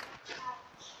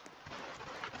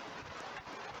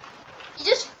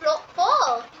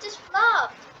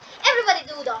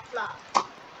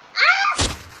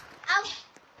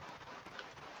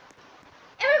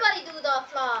 the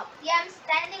flop. Yeah, I'm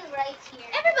standing right here.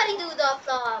 Everybody do the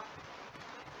flop.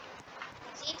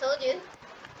 See, told you.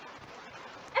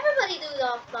 Everybody do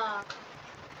the flop.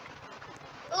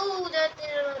 Ooh, that did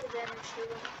a lot of damage to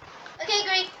him. Okay,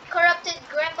 great. Corrupted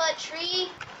grandpa tree.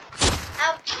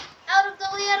 Out of the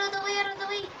way, out of the way, out of the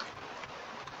way.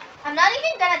 I'm not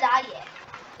even gonna die yet.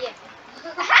 Yeah.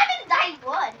 I haven't died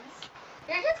once.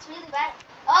 You're just really bad.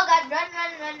 Oh god, run,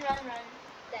 run, run, run, run.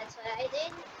 That's what I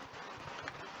did.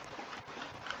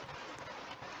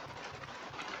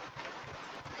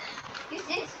 Use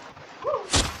this. Woo.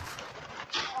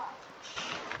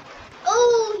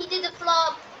 Oh, he did the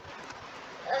flop.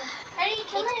 How do you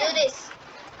kill Let's him? do this.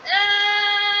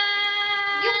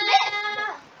 Ah! You missed.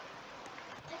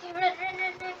 Okay, run, run,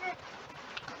 run, run, run.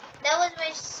 That was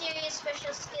my serious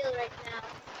special skill right now.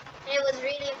 And it was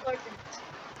really important.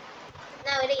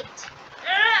 Now it ain't.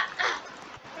 Ah!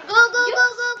 Go, go, go,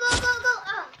 go, go, go, go.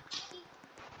 Ah.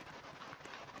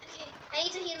 Okay, I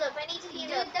need to heal up. I need to heal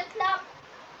Do up. the flop.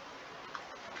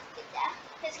 Get that.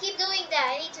 Let's keep doing that.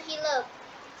 I need to heal up.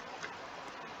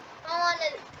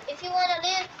 If you wanna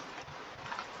live,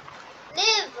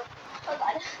 live. Oh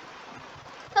god.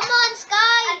 Come on, Sky.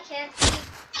 I can't see.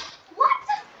 What?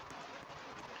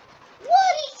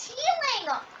 What? He's healing.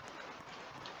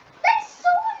 That's so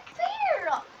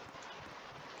unfair.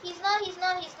 He's not. He's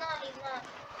not. He's not. He's not.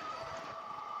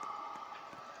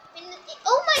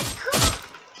 Oh my god!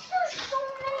 There's so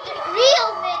many. Real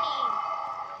many.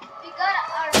 We got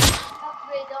our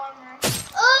upgrade armor.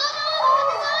 Oh, I'm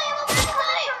about to die. I'm about to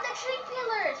die. From the tree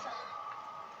pillars.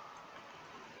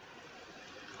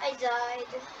 I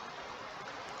died.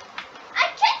 I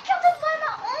can't kill them by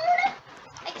my own.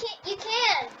 I can't. You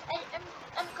can.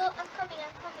 I'm coming. I'm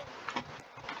coming.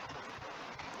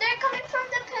 They're coming from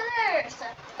the pillars.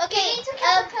 Okay. We need to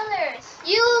kill the pillars.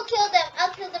 You kill them.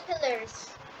 I'll kill the pillars.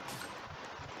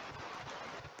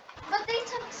 But they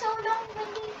took so long when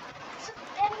they took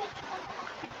damage.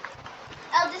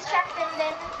 I'll distract them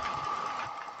then.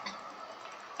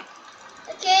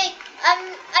 Okay.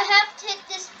 I have to hit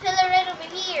this pillar right over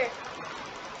here.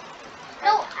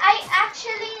 No, I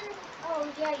actually. Oh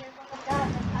yeah, you're gonna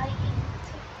die. But I.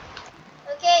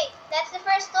 Okay, that's the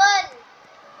first one.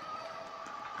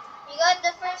 You got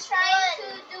the first Trying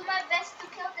one. to do my best to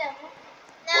kill them.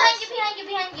 Now, Behind you, behind you,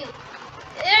 behind you.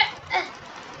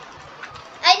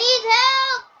 I need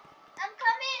help. I'm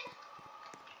coming.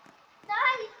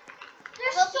 Die.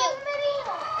 There's Help so you. many.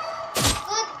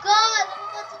 Good God, I'm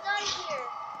about to die here.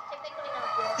 Technically not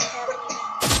yet. I haven't even.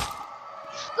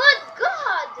 Good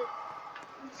God.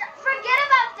 Forget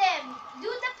about them. Do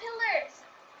the pillars.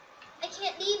 I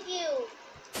can't leave you.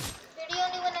 You're the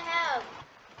only one I have.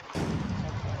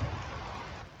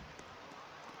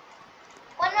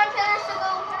 One more pillars to go.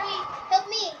 Hurry. Help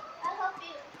me. I'll help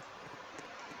you.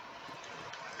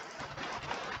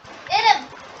 Hit him.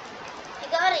 I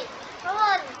got it. Come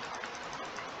on.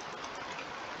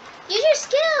 Use your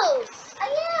skills. I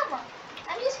am.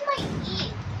 I'm using my E.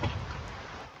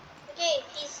 Okay,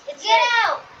 it's Get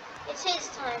out. It's his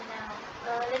time now.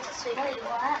 Let's just wait. Wait,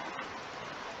 what?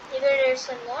 Maybe there's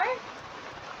one more?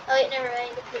 Oh wait, never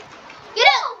mind. Get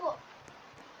out.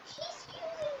 He's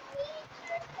using me.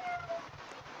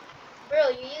 Bro,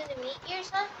 you're using meat ears,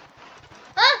 huh?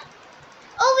 Huh?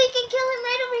 Oh, we can kill him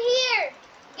right over here.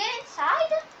 Get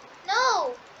inside.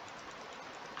 No.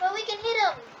 But we can hit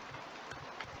him.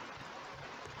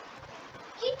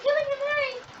 Keep killing him,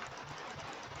 hurry.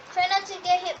 Try not to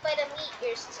get hit by the meat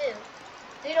ears too.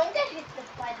 They don't get hit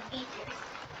by the beakers.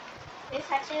 It's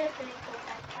actually a pretty cool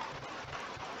fact.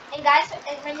 And guys,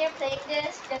 when you're playing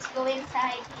this, just go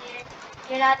inside here.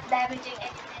 You're not damaging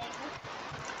anything.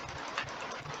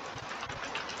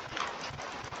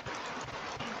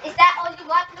 Is that all you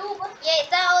got, noob? Yeah, is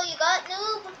that all you got,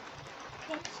 noob?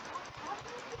 Can you stop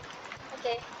talking?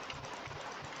 Okay.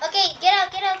 Okay, get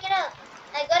out, get out, get out.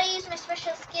 I gotta use my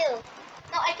special skill.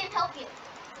 No, I can help you.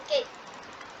 Okay.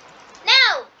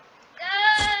 Now!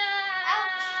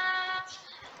 Ouch.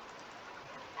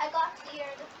 I got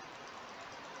cleared.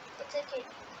 It's okay.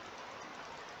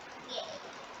 Yay.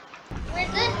 We're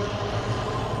good.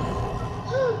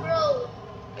 Oh, bro.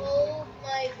 Oh,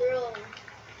 my bro.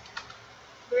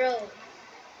 Bro.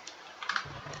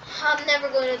 I'm never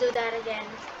going to do that again.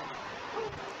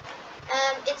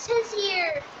 It says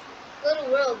here, go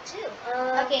to world too.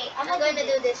 Okay, I'm gonna going to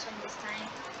do do this one this time.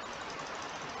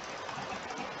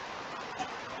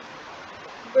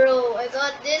 Bro, I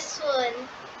got this one.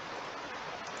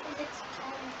 Is it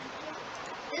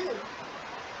strong? Ooh.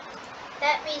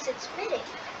 That means it's mythic.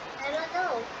 I don't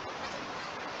know.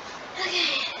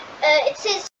 Okay. It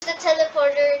says the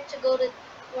teleporter to go to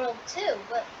world 2,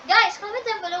 but guys, comment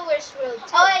down below where's Where's World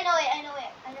 2? Oh, I know it. I know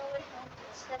it. I know where's World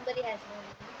 2. Somebody has no.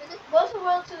 Go to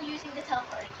World 2 using the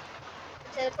teleport.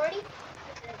 Teleporting?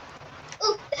 Okay.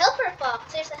 Ooh, the helper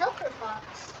fox. There's a helper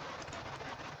fox.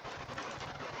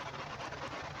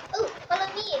 Ooh, follow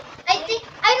me. I think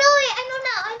I know it. I know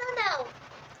now. I know now.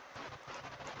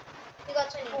 You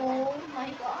got 20. Oh my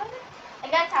god.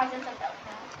 I got thousands of bells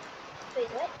now. Wait,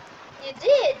 what? You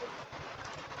did?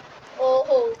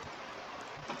 Oh.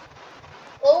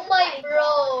 Oh my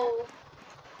bro.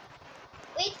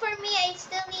 Wait for me. I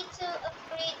still need to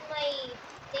upgrade my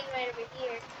thing right over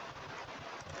here.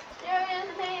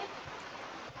 Seriously?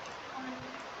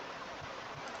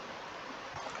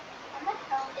 I'm not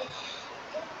helping.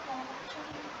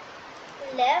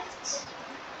 Left,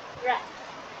 right.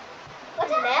 What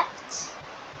Left,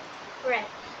 right.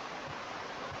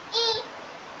 E.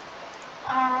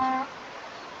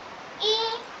 E.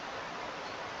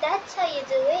 That's how you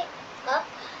do it. Up,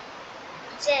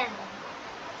 down.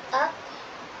 Up,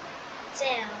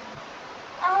 down.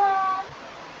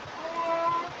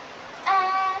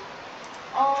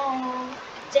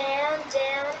 Down,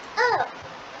 down, up.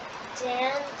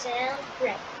 Down, down,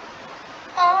 right.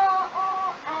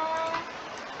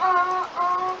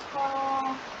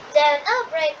 Down,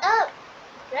 up, right, up.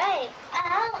 Right.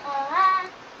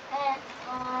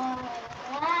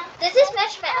 Does this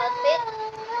match my outfit?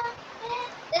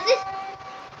 Does this...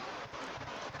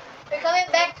 We're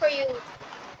coming back for you.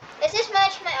 Does this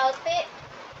match my outfit?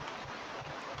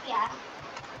 Yeah.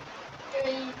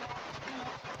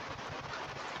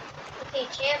 Okay,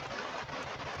 champ.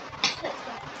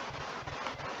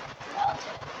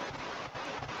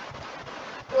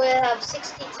 We'll have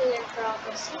 62 in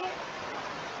progress here.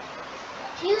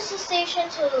 Use the station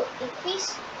to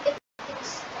increase its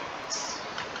stats.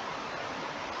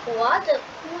 What a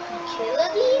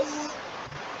Achilles?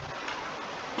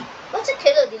 What's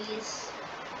Achilles?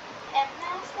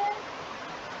 Master?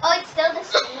 Oh, it's still the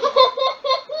same.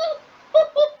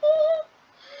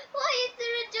 Why is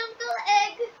there a jungle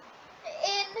egg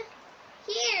in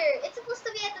here? It's supposed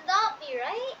to be at the Dobby,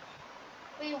 right?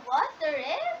 Wait, what? There is?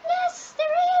 Yes,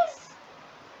 there is.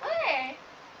 Where?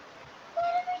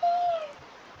 Right over there.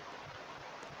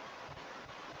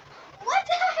 What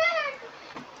the heck?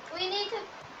 We need to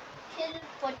kill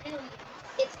quadrillions.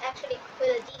 It's actually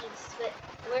Quilladines, but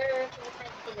where can we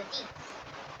find Quilladines?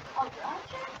 Oh,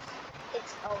 Rogers?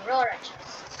 It's Aurora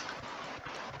Chest.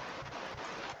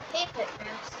 Hey,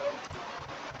 Pitmaster.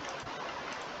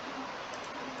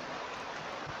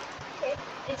 Okay.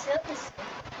 It's still the same.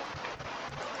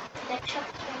 That truck.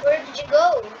 Where did you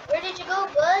go? Where did you go,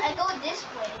 bud? I go this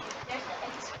way. There's the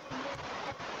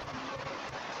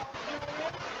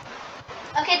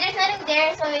Okay, there's nothing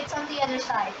there, so it's on the other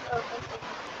side. Oh, okay.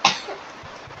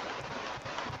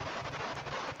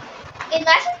 It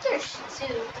matches your suit.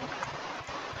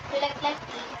 You look like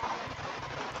Leon.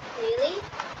 Really?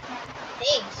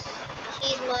 Thanks.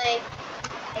 He's my...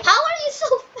 How are you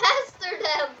so faster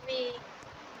than me?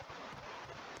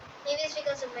 Maybe it's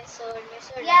because of my sword. My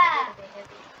sword Yeah. is a little bit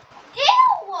heavy.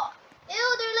 Ew!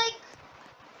 Ew,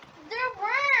 They're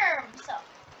worms!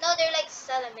 no, they're like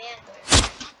salamanders.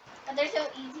 But they're so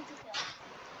easy to kill.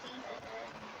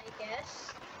 I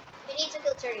guess. You need to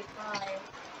kill 35.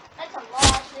 That's a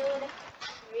lot, dude.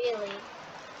 Really?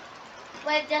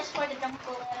 But just for the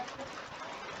jungle egg.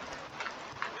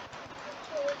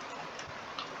 Okay.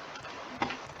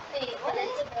 Wait, what is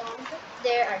those?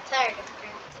 They are tired of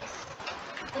practice.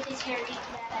 What is your eat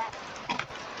that at?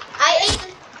 I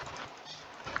ate...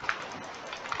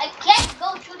 I can't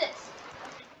go through this.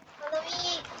 Follow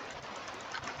me.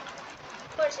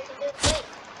 Of course, I can do it. Wait.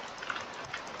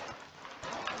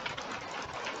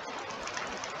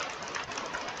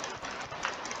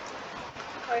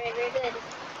 Alright, very good.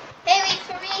 Hey, wait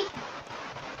for me.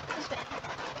 This way.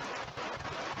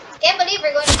 Can't believe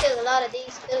we're going to kill a lot of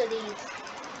these abilities.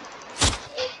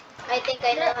 I think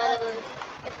I know how to...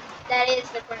 If that is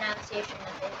the pronunciation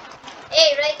of it.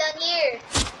 Hey, right down here.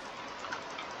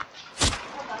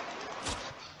 Hold on.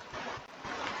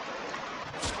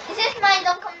 This is mine,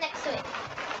 don't come next to it.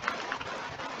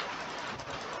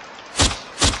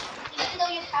 Even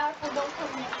though you're powerful, don't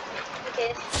come next to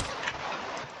it. Okay.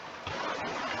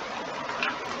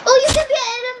 Oh, you can be an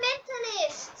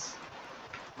elementalist!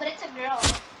 But it's a girl.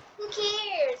 Who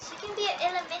cares? You can be an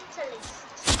elementalist.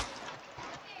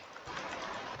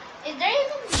 Is there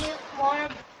even more?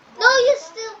 No,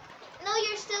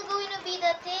 you're still going to be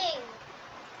the thing.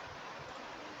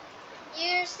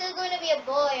 You're still going to be a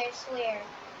boy, I swear.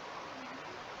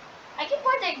 I keep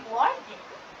wondering guardian.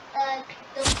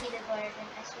 Don't be the guardian,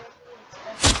 I swear to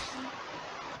you.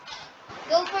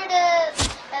 Go for the,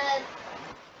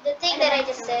 The thing that I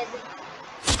just said.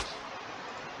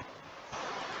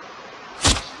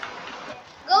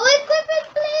 Go equip it,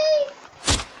 please!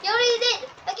 You already did!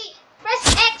 Okay, press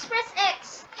X, press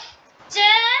X!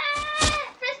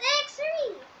 Press X,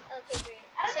 hurry! Okay, great.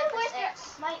 I don't know where's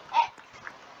my X.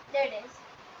 There it is.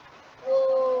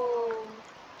 Whoa.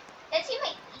 Let's see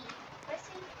my E. Let's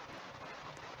see.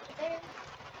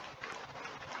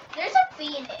 There's a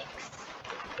phoenix.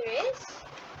 There is?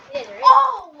 Yeah, there is.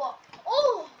 Oh!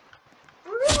 Oh!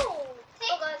 Bro!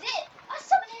 Take it! A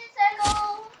summoning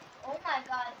circle! Oh my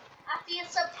god. I feel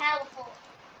so powerful.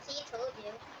 See, told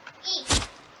you. E.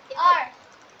 R.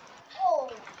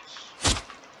 Oh.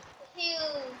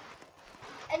 Huge.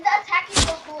 And the attack is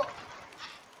so cool.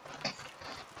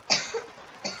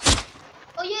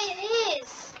 Oh yeah, it is!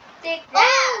 Take Oh!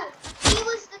 that! He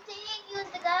was the thing, he was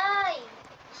the guy!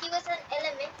 He was an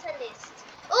elementalist.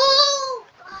 Oh!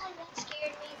 God, that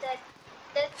scared me.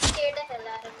 That scared the hell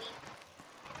out of me.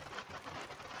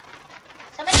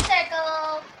 Summoning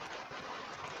circle.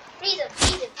 Freeze him,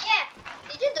 freeze him. Yeah!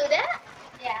 Did you do that?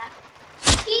 Yeah.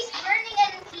 He's burning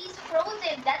and he's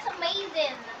frozen. That's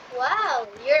amazing. Wow,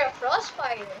 you're a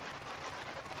frostfire.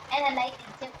 And a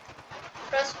lightning too.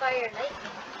 Frostfire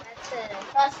lightning. That's a...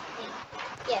 Frosty.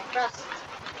 Yeah, frost.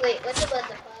 Wait, what's about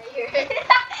the fire?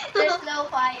 There's no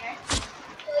fire.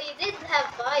 Well, you did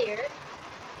have fire.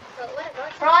 But what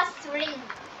about Frost ring.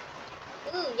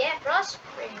 Ooh, yeah, frost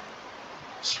ring.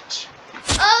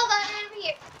 Oh, God, over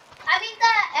here. I mean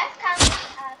the F counts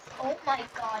as. Oh my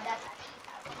god, that's actually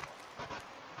powerful.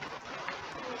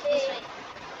 This Okay. way.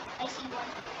 I see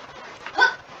one.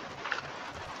 Huh!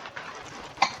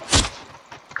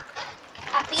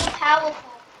 I feel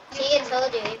powerful. See, I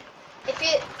told you. If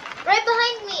you... Right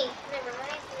behind me! Never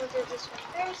mind, we'll do this one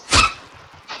first.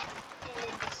 And then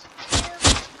this one.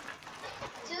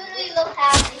 Soon we will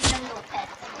have a jungle pet.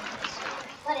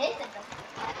 What is it?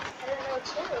 I don't know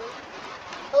too.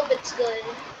 Hope it's good.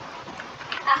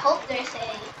 I hope there's a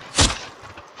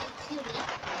cutie.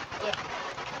 Yeah.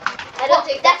 I don't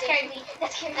think that there- scared me.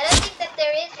 That scared me. I don't think that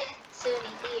there is a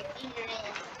Suni here. There is.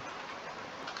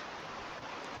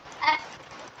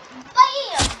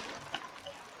 Bam!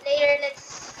 Later, let's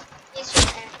use your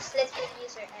X. Let's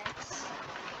use our X.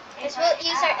 Let's both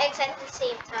use our X at the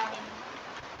same time.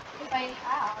 If I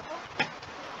have.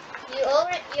 You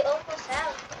almost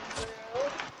have, girl.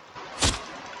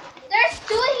 There's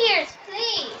two here,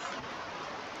 please.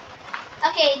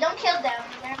 Okay, don't kill them.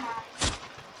 Never mind.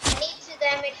 I need to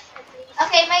damage at least.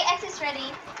 Okay, my X is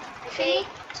ready. 3,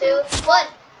 2, 1.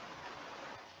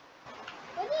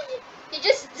 What did you? You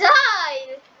just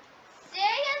died.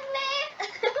 Seriously?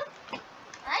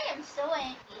 I am so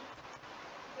angry.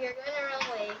 You're going the wrong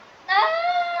way.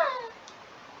 Ah!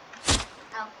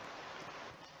 Ow.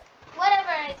 Whatever,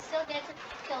 I still get to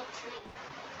kill 3.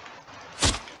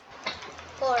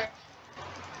 4.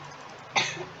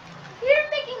 You're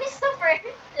making me suffer.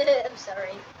 I'm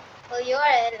sorry. Well, you are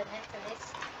an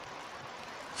elementalist.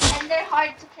 And they're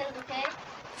hard to kill, okay?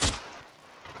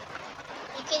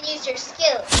 You can use your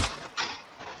skill.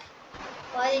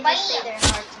 Why did you say they're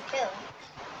hard to kill?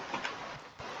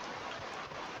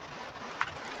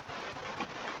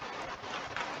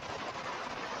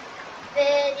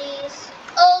 Very.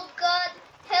 Oh God,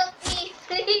 help me,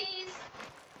 please.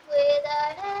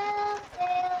 Without help,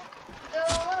 they'll go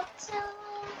up to.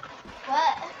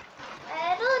 What?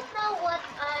 I don't know what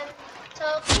I'm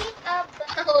talking about.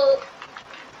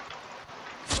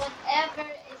 Whatever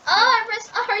is. R, press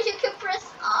R. You can press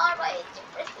R. Why did you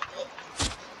press it?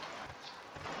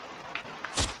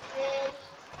 Ready,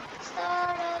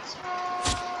 start out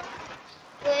small.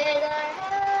 With our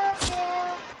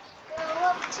help, they'll go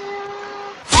up to.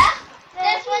 Ah!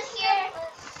 There's one here.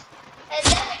 And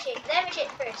damage it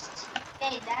first.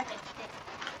 Okay, damage it.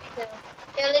 So,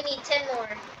 you only need 10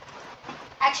 more.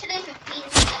 Actually, 15.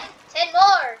 10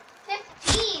 more!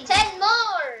 15. 10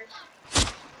 more!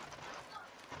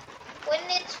 When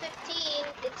it's 15,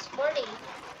 it's 40.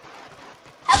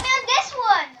 Help me on this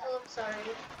one. Oh, I'm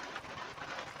sorry.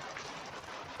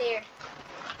 There.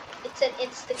 It's an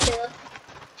insta-kill.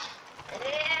 Okay,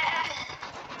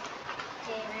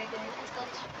 very good. Let's go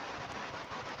this way.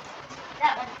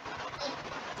 That one.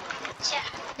 Cha.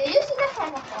 Did you see that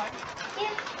from before?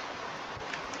 Yeah.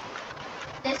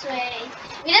 This way.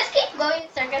 We just keep going in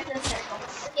circles and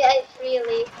circles. Yeah,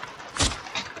 really.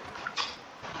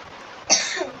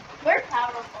 We're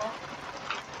powerful.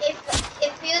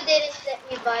 If you didn't let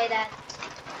me buy that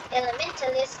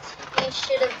elementalist, I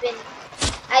should have been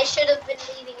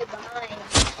leaving it behind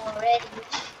already.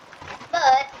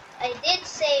 But I did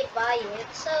say buy it,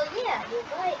 so yeah, you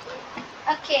buy it.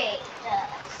 Okay.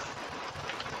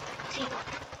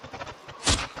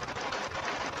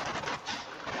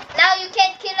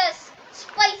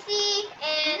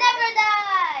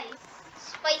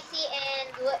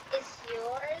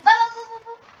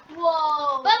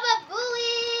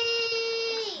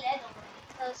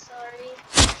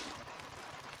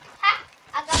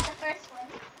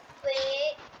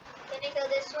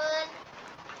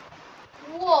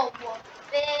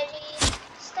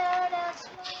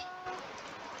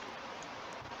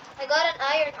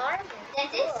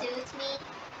 suits me?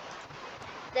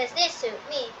 Does this suit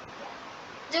me?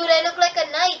 Dude, I look like a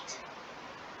knight.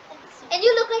 And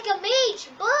you look like a mage,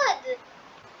 bud.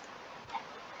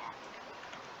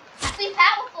 Be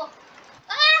powerful.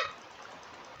 Ah!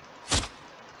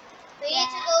 We need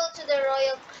to go to the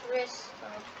royal crystal.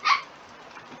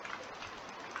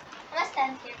 I'm gonna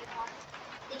stand here because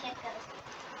they can't kill us.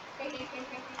 Here.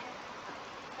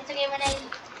 It's okay when I...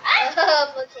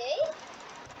 Okay.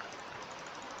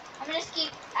 I'm gonna just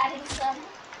keep adding some.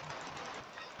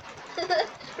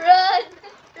 Run!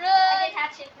 I Run! can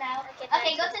hatch it now. I can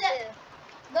Okay, hatch it too.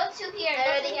 go to here. I Go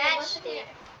already to here. hatched Go to it. here.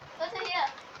 Go to here.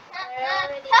 I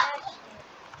already hatched it.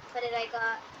 What did I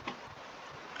got?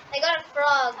 I got a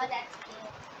frog. Oh, that's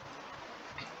good.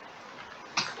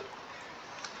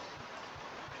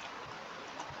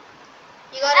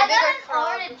 You got I a bigger got an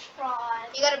frog. orange frog.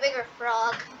 You got a bigger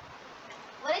frog.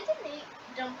 What is his name?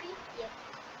 Jumpy? Yeah.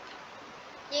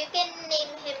 You can name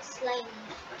him Slimy.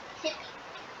 Hippie.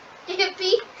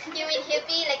 Hippie? You mean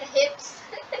hippie like a hips?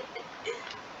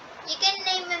 You can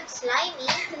name him Slimy.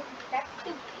 That's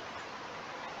stupid.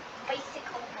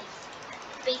 Bicycle.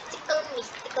 Mystical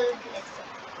bliss.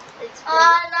 It's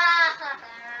Oh, great. no.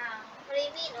 What do you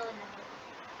mean? Oh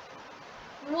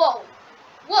no. Whoa.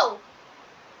 Whoa.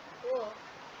 Whoa.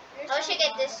 There's How should I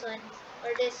some get this water. one?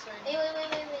 Or this one? Wait.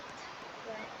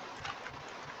 What?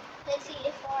 Let's see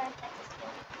if I attack this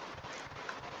one.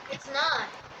 It's not.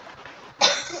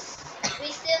 We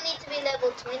still need to be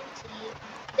level 20.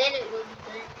 Then it will be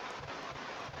done.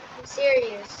 I'm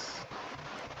serious.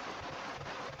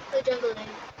 Go jungle in.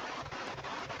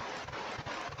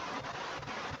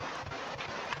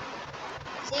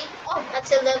 See? Oh,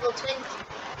 That's a level 20.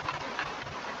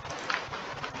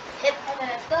 Hip. I'm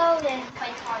gonna go then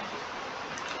find target.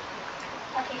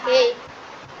 Okay, Hey. hi.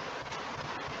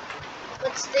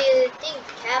 What's the thing,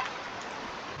 Cap?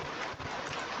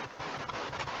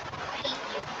 I hate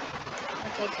you.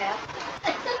 Okay, Cap.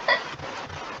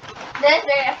 That's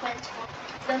very offensive.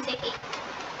 Don't take it.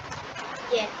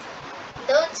 Yeah.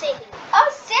 Don't say it. Oh,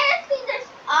 seriously, there's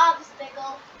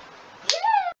obstacle.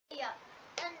 Yeah.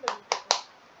 Unbelievable.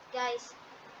 Guys,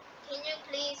 can you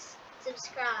please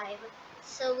subscribe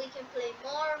so we can play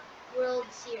more World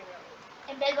Zero?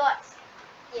 And bed bots.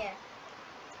 Yeah.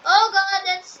 Oh god,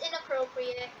 that's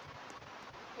inappropriate.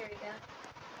 Here we go.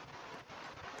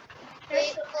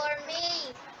 Wait for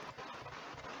me.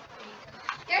 There you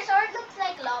go. Your sword looks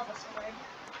like lava sword.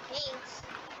 Thanks.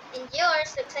 And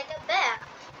yours looks like a bat.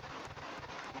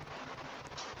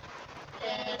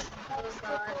 Okay. Oh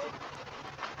god.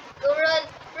 Go run!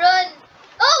 Run!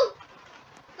 Oh!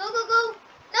 Go, go, go!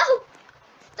 No!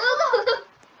 Go, go, go!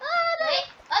 Oh no! Wait.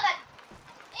 Oh god.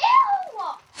 Ew.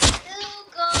 Oh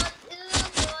god! Oh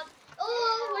god!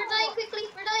 Oh, we're dying quickly!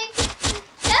 We're dying quickly!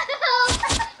 Help!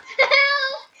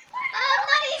 Help! I'm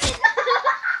not even... No,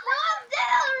 I'm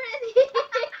dead already!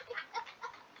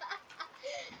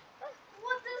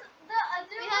 What does the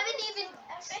other We one haven't is even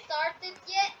so epic? started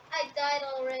yet. I died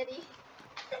already.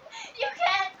 You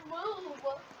can't move.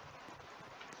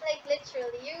 Like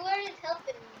literally, you weren't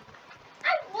helping me.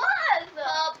 I was.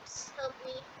 Pops, help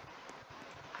me.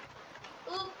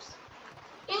 Oops.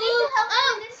 You need to help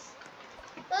Ah! me with this.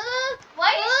 Ah! Why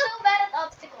are you so bad at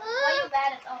obstacles? Why are you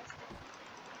bad at obstacles?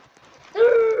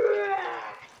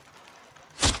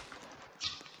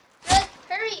 Run,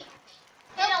 hurry.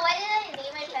 You know, why did I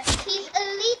name my pet? He's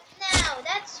elite now.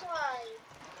 That's why.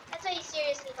 That's why he's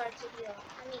seriously hard to heal.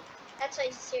 I mean, that's why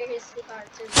he's seriously hard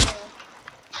to heal.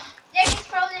 There, he's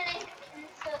frozen and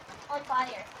still on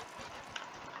fire.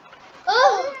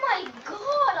 Oh! Oh my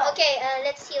god! Okay,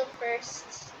 let's heal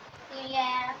first.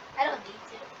 Yeah, I don't need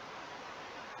to.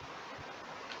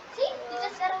 See? You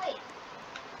just got away.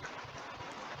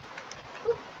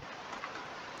 Ooh.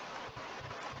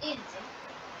 Easy.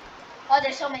 Oh,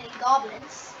 there's so many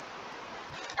goblins.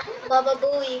 Baba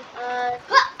Booey. Ha!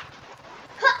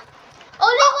 Ha!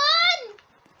 Only one!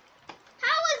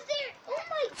 How was there? Oh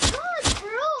my god,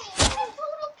 bro! This is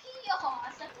total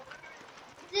chaos.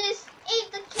 This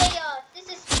ain't the chaos. This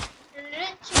is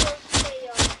ritual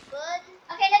chaos, bud.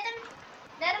 Okay, let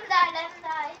him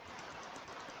die.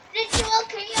 Ritual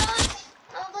chaos.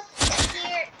 Oh, what's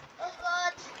here? Oh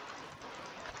god.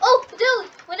 Oh,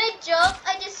 dude! When I jumped,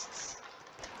 I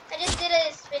just did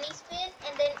a spinny spin,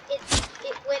 and then it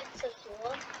went so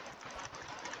cool.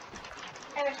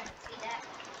 I wish I could see that.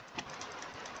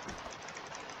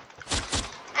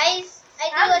 I do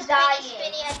I'm a dying.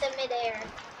 spinny at the midair.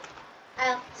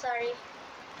 Oh, sorry.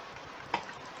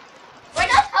 We're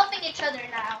not helping each other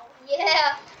now.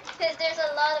 Yeah, because there's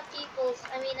a lot of people.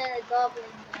 I mean, a goblin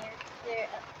there. They're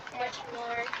much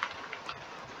more.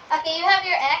 Okay, you have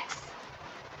your X.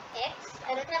 X?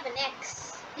 I don't have an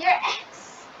X. Your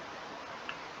X.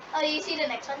 Oh, you see the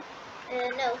next one?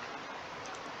 No.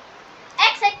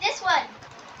 X like this one.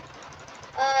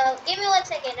 Give me 1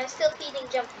 second. I'm still feeding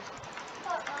Jumpy.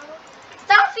 Uh-oh.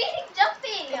 Stop feeding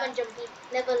Jumpy. Come on, Jumpy.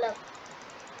 Level up.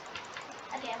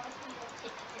 Okay, I'm gonna feed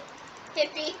him Hippie too.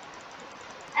 Hippie.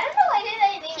 I don't know why did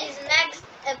I name He's it. max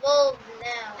evolved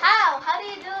now. How? How do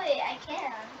you do it? I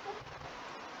can't.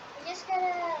 You just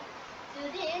gotta do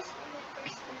this and then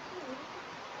first the food.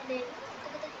 And then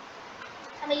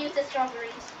I'm gonna use the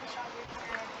strawberries. The strawberries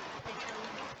are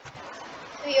literally.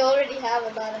 we already have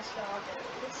a lot of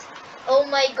strawberries. Oh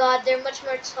my god, they're much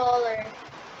more taller.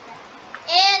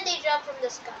 And they drop from the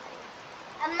sky.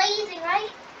 Amazing,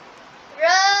 right?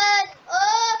 Run!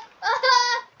 Oh!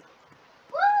 Ah!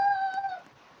 Woo!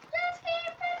 Just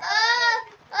keep it. Ah!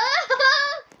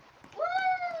 Ah! Woo!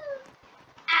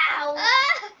 Ow!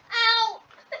 Ah! Ow!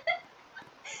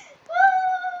 Woo!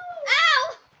 Ow!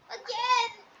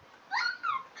 Again!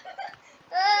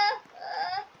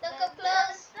 Don't come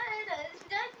close. Ow!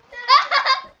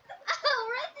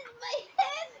 Right in my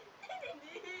head.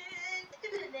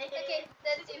 Okay,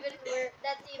 that's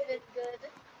even good.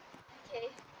 Okay.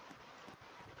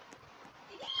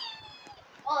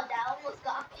 Oh, that almost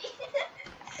got me.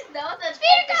 That was an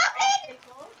Spear epic goblin!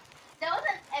 obstacle. That was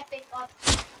an epic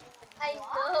I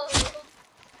What? know.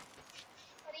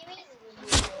 What do you mean?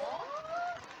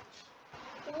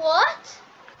 What?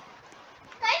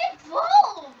 I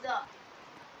evolved.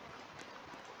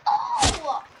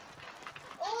 Oh!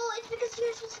 Oh, it's because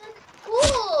yours was like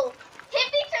cool.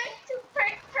 Hippie turned to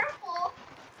purple.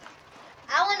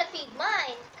 I want to feed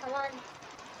mine. Come on.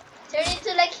 Turn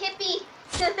into like hippie.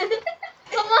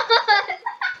 Come on.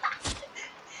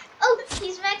 Oh,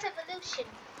 he's max evolution.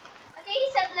 Okay,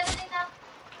 he's leveling up.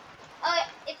 Oh,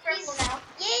 it's purple now.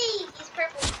 Yay, he's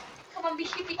purple. Come on, be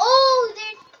hippie. Oh,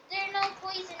 they're no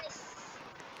poisonous.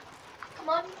 Come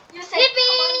on, you said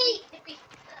Hippie! come on, be hippie.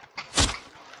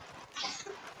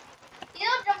 You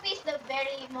know, Jumpy is the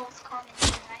very most common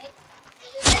thing, right?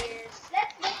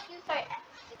 Let's make you start.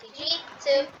 Okay,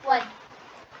 3, 2, 1.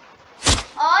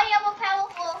 Oh, yeah, more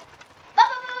powerful.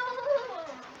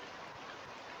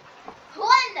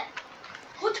 One,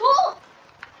 two.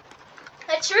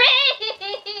 A tree!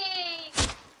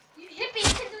 You hippie,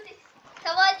 you can do this.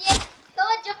 Come on, yes. Come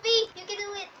on, Jumpy. You can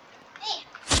do it. Hey.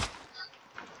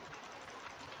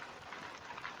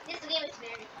 This game is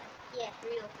very fun. Yeah,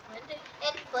 real fun.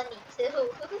 And funny, too.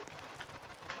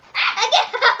 I get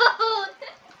out!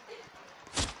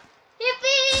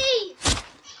 Hippie!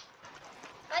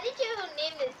 Why did you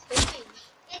name this Hippie?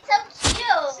 It's so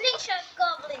cute. Slingshot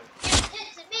Goblin, you're good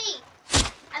to me.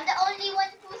 I'm the only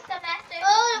one who's the master.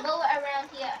 Oh. Go around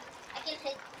here. I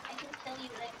can tell you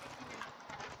like.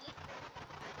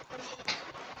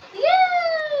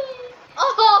 Yay!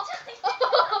 Oh!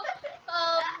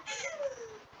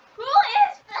 Who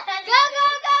is planning? Go, go,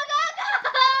 go, go,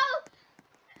 go!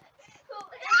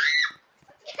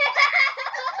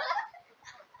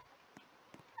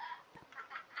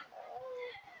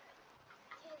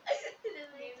 This is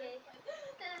really good.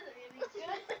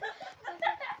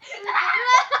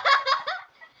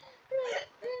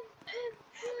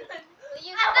 Will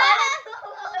you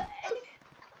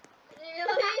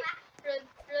Really? Run,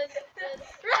 run, run,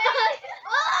 run!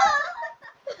 Oh!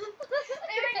 We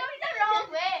were going the wrong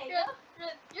way. Run,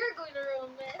 run. You're going the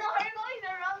wrong way. No, we're going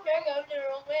the wrong way. You're going the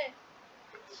wrong way.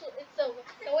 It's so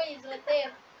the way is right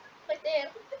there. Right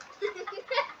there.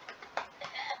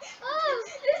 Oh,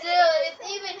 dude, it's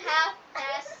even half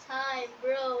past time,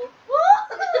 bro.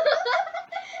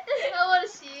 I wanna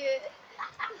see it.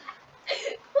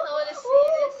 I wanna see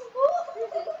this.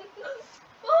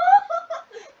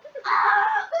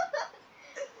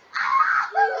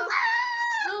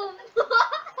 Zoom.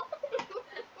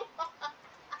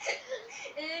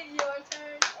 Your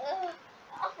turn.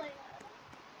 Oh my god.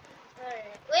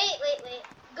 Alright. Wait.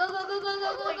 Go, go, go, go, go,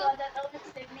 Oh go, my go. god, that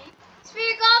almost hit me.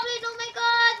 Spear Goblin, oh my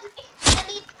god!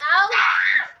 Elite out!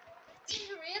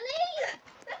 Really?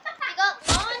 He got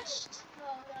launched?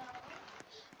 Oh no.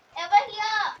 Eva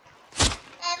here.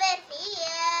 Evan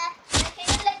here. Can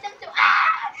you let them do?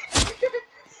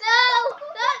 No!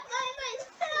 Not by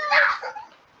myself!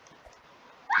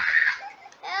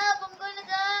 Help, I'm gonna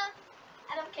die.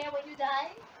 I don't care when you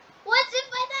die. What if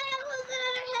I die? I'm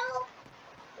gonna help.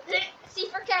 C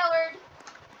for coward.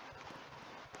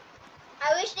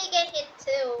 I wish they get hit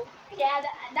too. Yeah,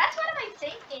 that's what I'm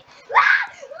thinking.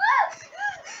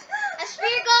 A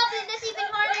spear goblin, that's even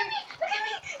harder. Look at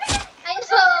me. I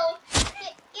know.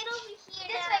 Get over here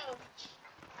This now. way.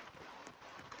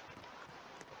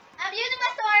 I'm using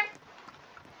my sword.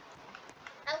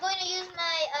 I'm going to use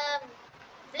my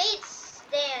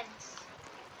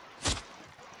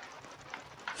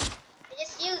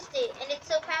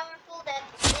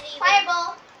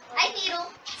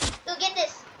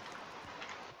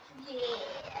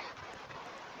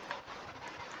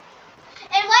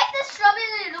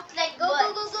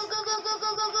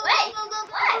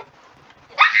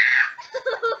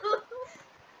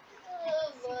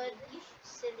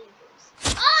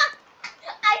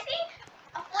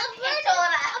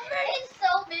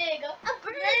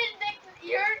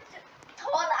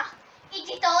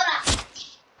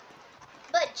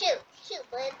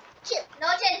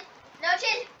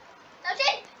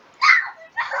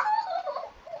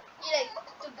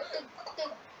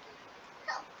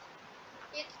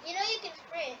can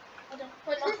sprint. Hold on.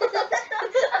 Hold on.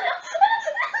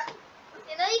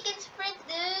 You know you can sprint,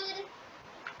 dude.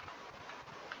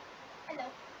 Hello.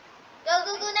 Go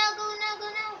now, go now, go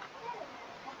now.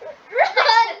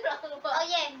 Run! Oh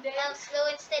yeah, slow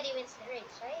and steady wins the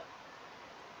race, right?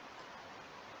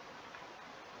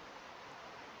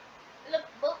 Look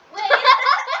both ways.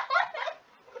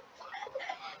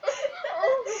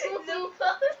 Look both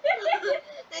ways.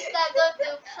 This guy go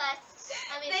too fast.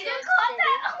 I mean, They slow can and call steady.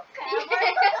 that on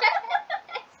camera.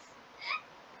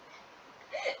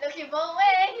 Looking both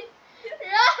ways.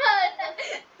 Run!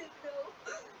 No.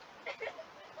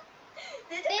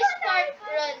 Did you This call part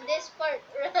that? run, this part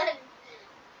run.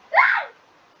 Ah!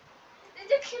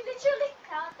 Did you literally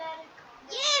count that in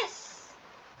comment? Yes!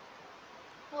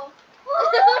 Oh.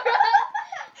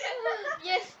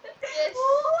 Yes, yes.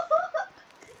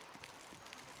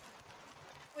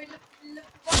 We look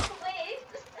both ways.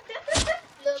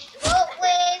 Look both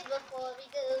ways before we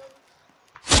go.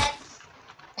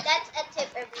 That's a tip,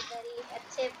 everybody. A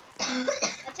tip.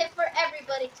 A tip for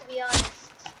everybody, to be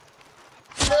honest.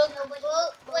 Look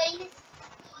both ways.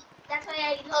 That's why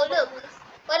I look Oh, look. both ways.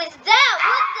 What is that?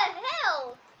 What the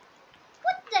hell?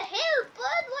 What the hell,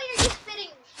 bud? Why are you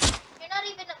spitting? You're not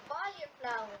even a fire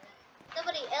flower.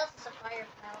 Nobody else is a fire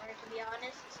flower, to be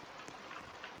honest.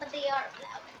 But they are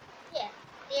loud. Yeah,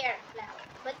 they are a flower,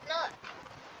 but not.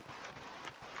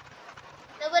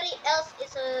 Nobody else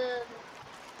is a...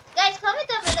 Guys, comment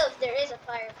down below if there is a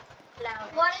fire flower.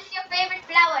 What is your favorite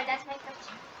flower? That's my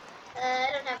question.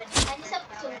 I don't have any. I'm so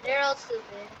flower. stupid. They're all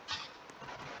stupid.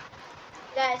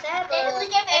 Guys, I This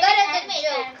is your got a favorite good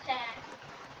joke. fan.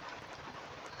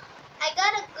 I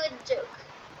got a good joke.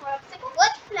 Popsicle?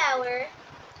 What flower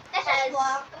Let's has just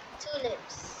walk.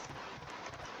 tulips?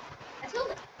 Let's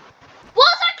move it.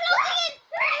 Walls are closing in!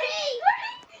 Hurry!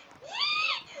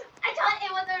 I thought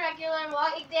it was a regular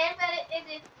walk exam, but it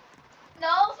isn't.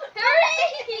 No,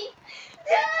 hurry!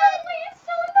 This subway is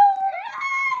so low.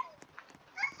 Run!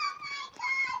 Oh my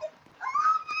god! Oh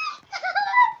my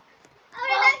god! We're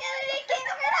not gonna make it!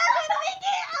 We're not gonna make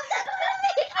it! I'm not gonna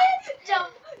make it!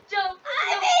 Jump, jump. I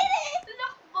look, made it!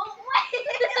 Look both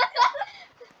ways.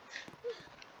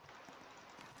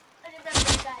 Remember,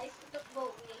 guys, look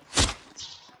both ways.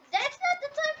 That's not the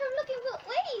time for looking both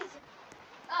ways!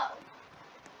 Oh.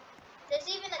 There's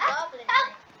even a Ah, goblin. ah.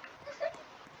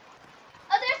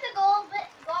 Oh, there's the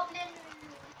goblin.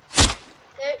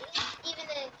 There is even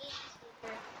a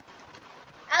gatekeeper.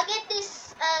 I'll get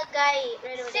this guy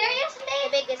right over there. Seriously? The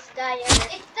biggest guy ever.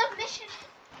 It's the mission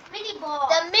mini boss.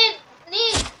 The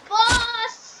mini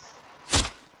boss!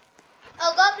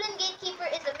 Oh, Goblin Gatekeeper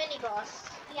is a mini boss.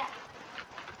 Yeah.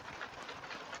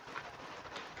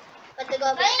 But the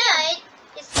Goblin Knight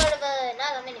is sort of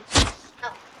not a mini boss.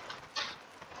 Ow.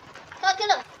 Come on, kill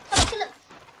him! Come on, kill him!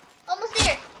 Almost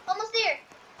there! Almost there!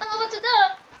 I'm about to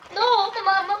die. No, Mom,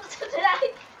 I'm about to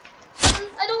die.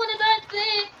 I don't want to die,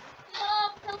 please.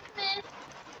 Mom, help me.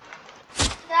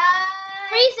 Die.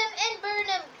 Freeze him and burn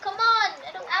him! Come on!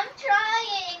 I'm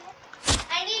trying.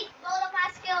 I need Bola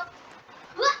Pascal.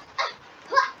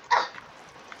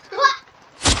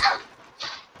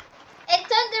 And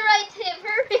Thunderite him!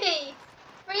 Hurry!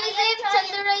 Freeze I am him, trying.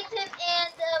 Thunderite him,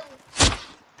 and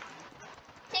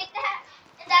Take that.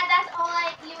 And that's all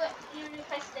you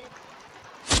requested.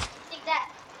 Take that.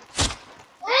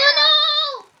 oh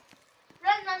no!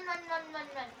 Run.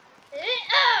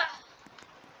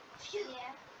 Phew.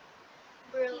 Yeah.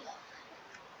 Bro.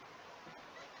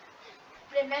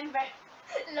 Remember,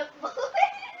 look both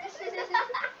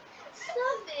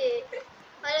Stop it.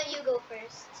 Why don't you go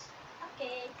first?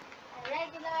 Okay.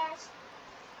 Regulars.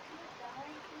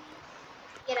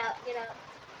 Get out, get out.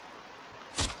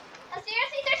 Oh,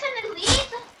 seriously, there's an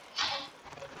elite?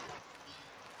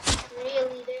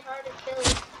 Really, they're hard to kill.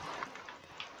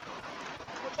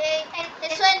 Okay, And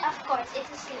this it's- one. Of course, it's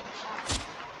a slingshot.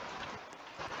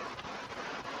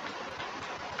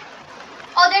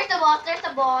 Oh, there's the boss. There's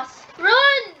the boss.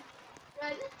 Run!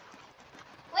 Run.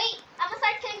 Wait, I'm gonna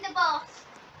start killing the boss.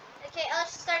 Okay, I'll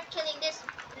start killing this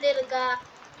little guy.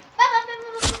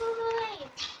 Bye.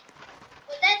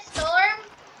 Was that Storm?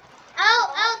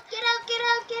 Ow, get out, get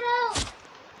out, get out.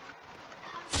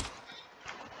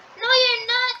 No, you're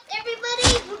not.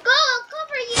 Everybody, go, I'll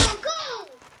cover you, go.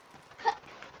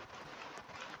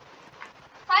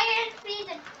 Fire and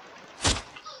freezing.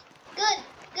 Good,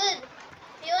 good.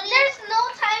 You only There's no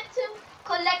time to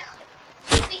collect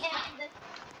the end.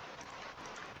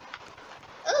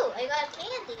 Oh, I got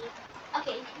candy.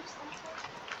 Okay, you start first.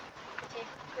 Okay,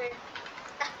 good.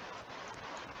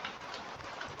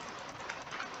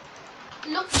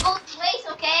 Look both ways,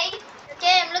 okay?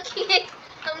 Okay, I'm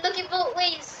looking both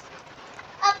ways.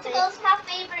 Obstacles, my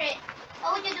favorite.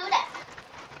 Why would you do that?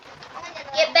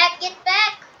 Get back, get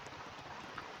back!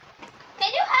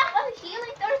 Can you have a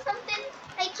healing or something?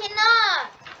 I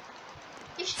cannot!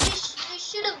 You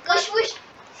should have got... Wish.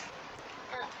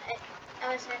 I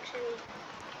was actually...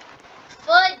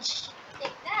 Fudge!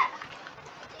 Take that.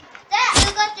 You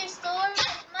still got your sword?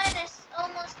 Mine is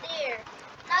almost there.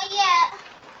 Not yet.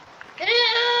 I'm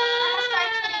gonna start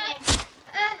hitting him.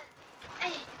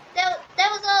 That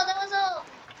was all.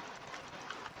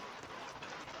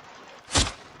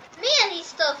 Man,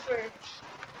 he's tougher.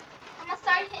 I'm gonna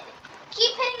start hitting.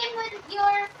 Keep hitting him with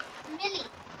your melee.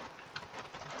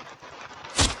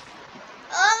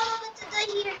 Oh, I'm about to die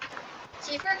here.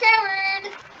 Super coward.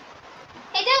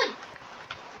 Hey, dude.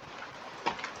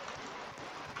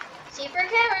 Super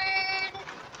coward.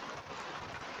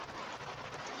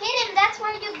 Hit him. That's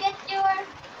where you get your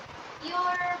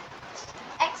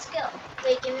X skill.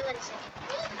 Wait, give me 1 second.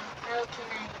 How can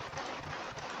I?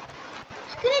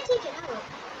 How can I take it out?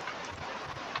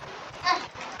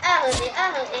 I'm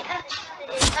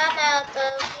out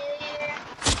of here.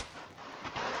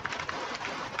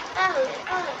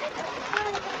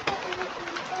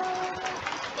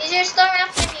 Is your storm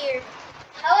after here?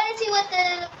 I want to see what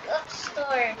the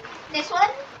storm. This one?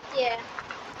 Yeah.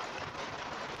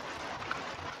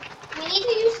 We need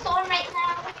to use storm right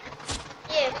now.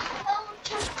 Yeah. Oh,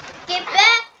 Get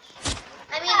back!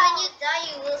 I mean, when you die,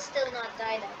 you will still not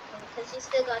die that way, because you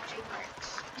still got 3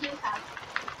 hearts. you have.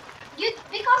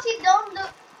 Because you don't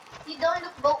look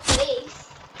both ways.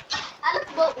 I look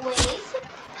both ways.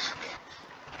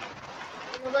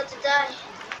 I'm about to die.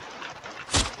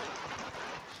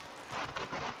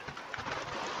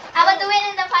 I'm gonna do it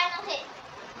in the final hit.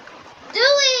 Do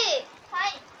it!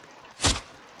 Fine.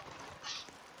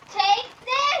 Take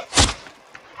this.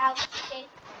 Ouch. Okay.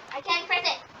 I can't press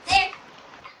it. There.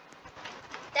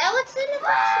 That was in the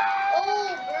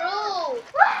Oh,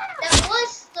 bro. That was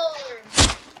storm.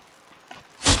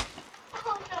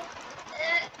 Oh no. I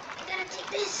gotta take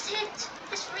this hit.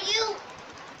 Just for you.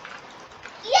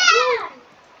 Yeah.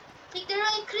 Take the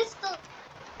royal crystal.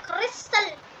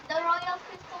 The royal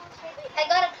crystal is right there. I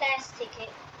got a class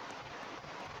ticket.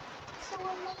 So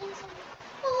amazing.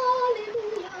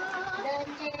 Hallelujah.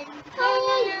 Dungeon.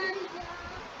 Hallelujah.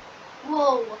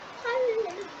 Whoa.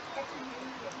 Hallelujah. That's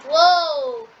amazing.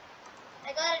 Whoa. I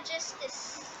got a justice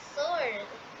sword.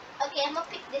 Okay, I'm gonna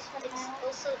pick this one. It's Now.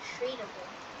 also tradable.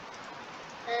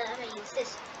 I'm gonna use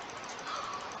this.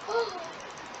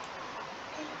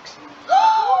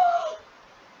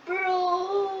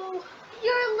 Bro.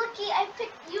 You're lucky. I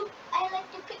picked you. I let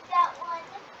you pick that one.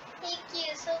 Thank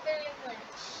you so very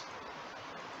much.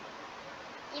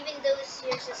 Even though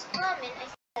yours is common, I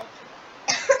still like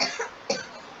it.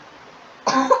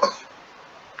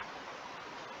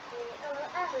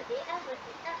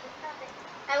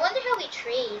 I wonder how we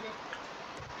trade.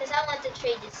 Because I want to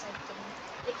trade you something.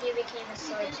 If you became a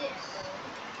sword this. champion.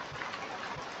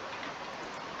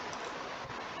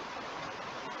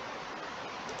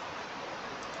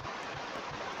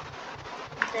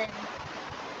 Then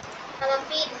I'ma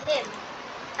feed him.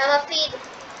 I'ma feed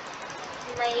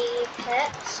my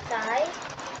pet Sky.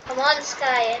 Come on,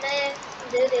 Sky, and I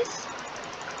do this.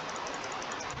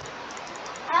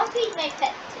 I'll feed my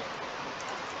pet too.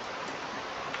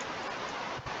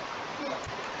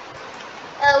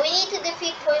 We need to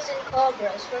defeat poison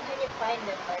cobras. Where can you find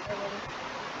them, by the way?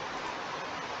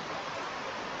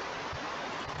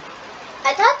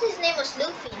 I thought his name was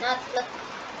Luffy, not Fluffy.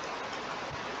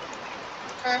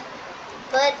 Huh?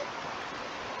 Bud?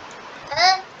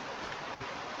 Huh?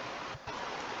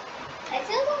 I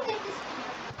still don't get this.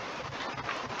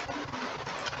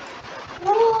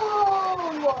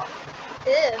 Whoa!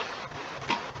 Ew.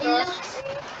 It looks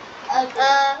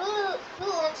ugly. Who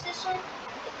owns this one?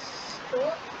 It's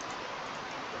cool.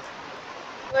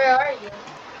 Where are you?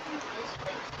 This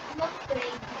place. I'm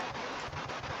upgrade.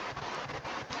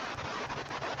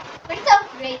 Where's the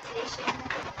upgrade station?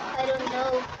 I don't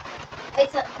know.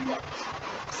 It's a no.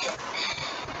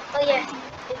 Oh yeah.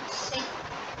 It's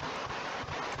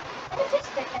What is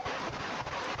that?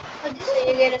 Oh, this so is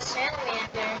you get a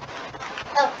salamander.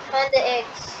 Oh, find the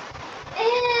eggs. ew.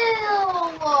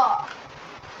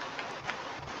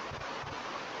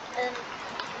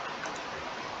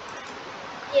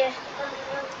 Yeah. How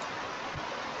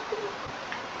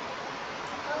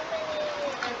many?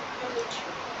 Let me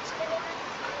try.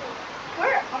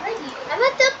 Where are you? I'm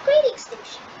at the upgrading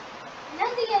station. Is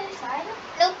on the other side?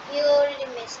 Nope, you already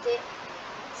missed it.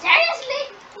 Seriously?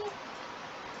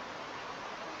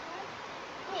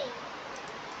 Hey.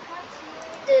 What's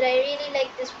here? Dude, I really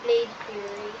like this blade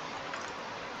fury.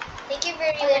 Thank you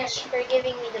very Okay. much for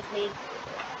giving me the blade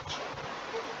fury.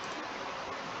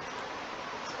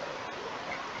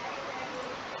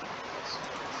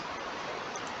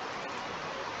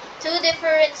 2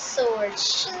 different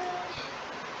swords.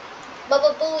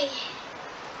 Baba Booey.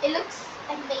 It looks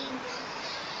amazing.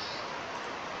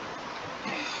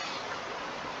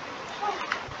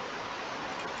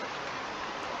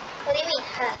 What do you mean,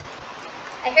 huh?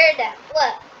 I heard that.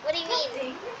 What? What do you mean?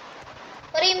 Nothing.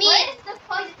 What do you What mean? is the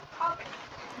poison cover?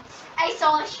 I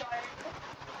saw a shark.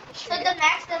 So the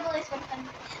max level is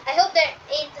 100. I hope there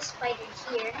ain't a spider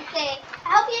here. Okay, I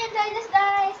hope you enjoyed this,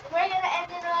 guys. We're gonna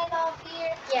end it right off here.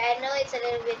 Yeah, I know it's a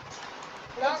little bit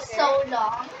longer. It's so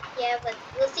long. Yeah, but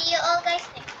we'll see you all guys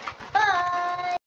next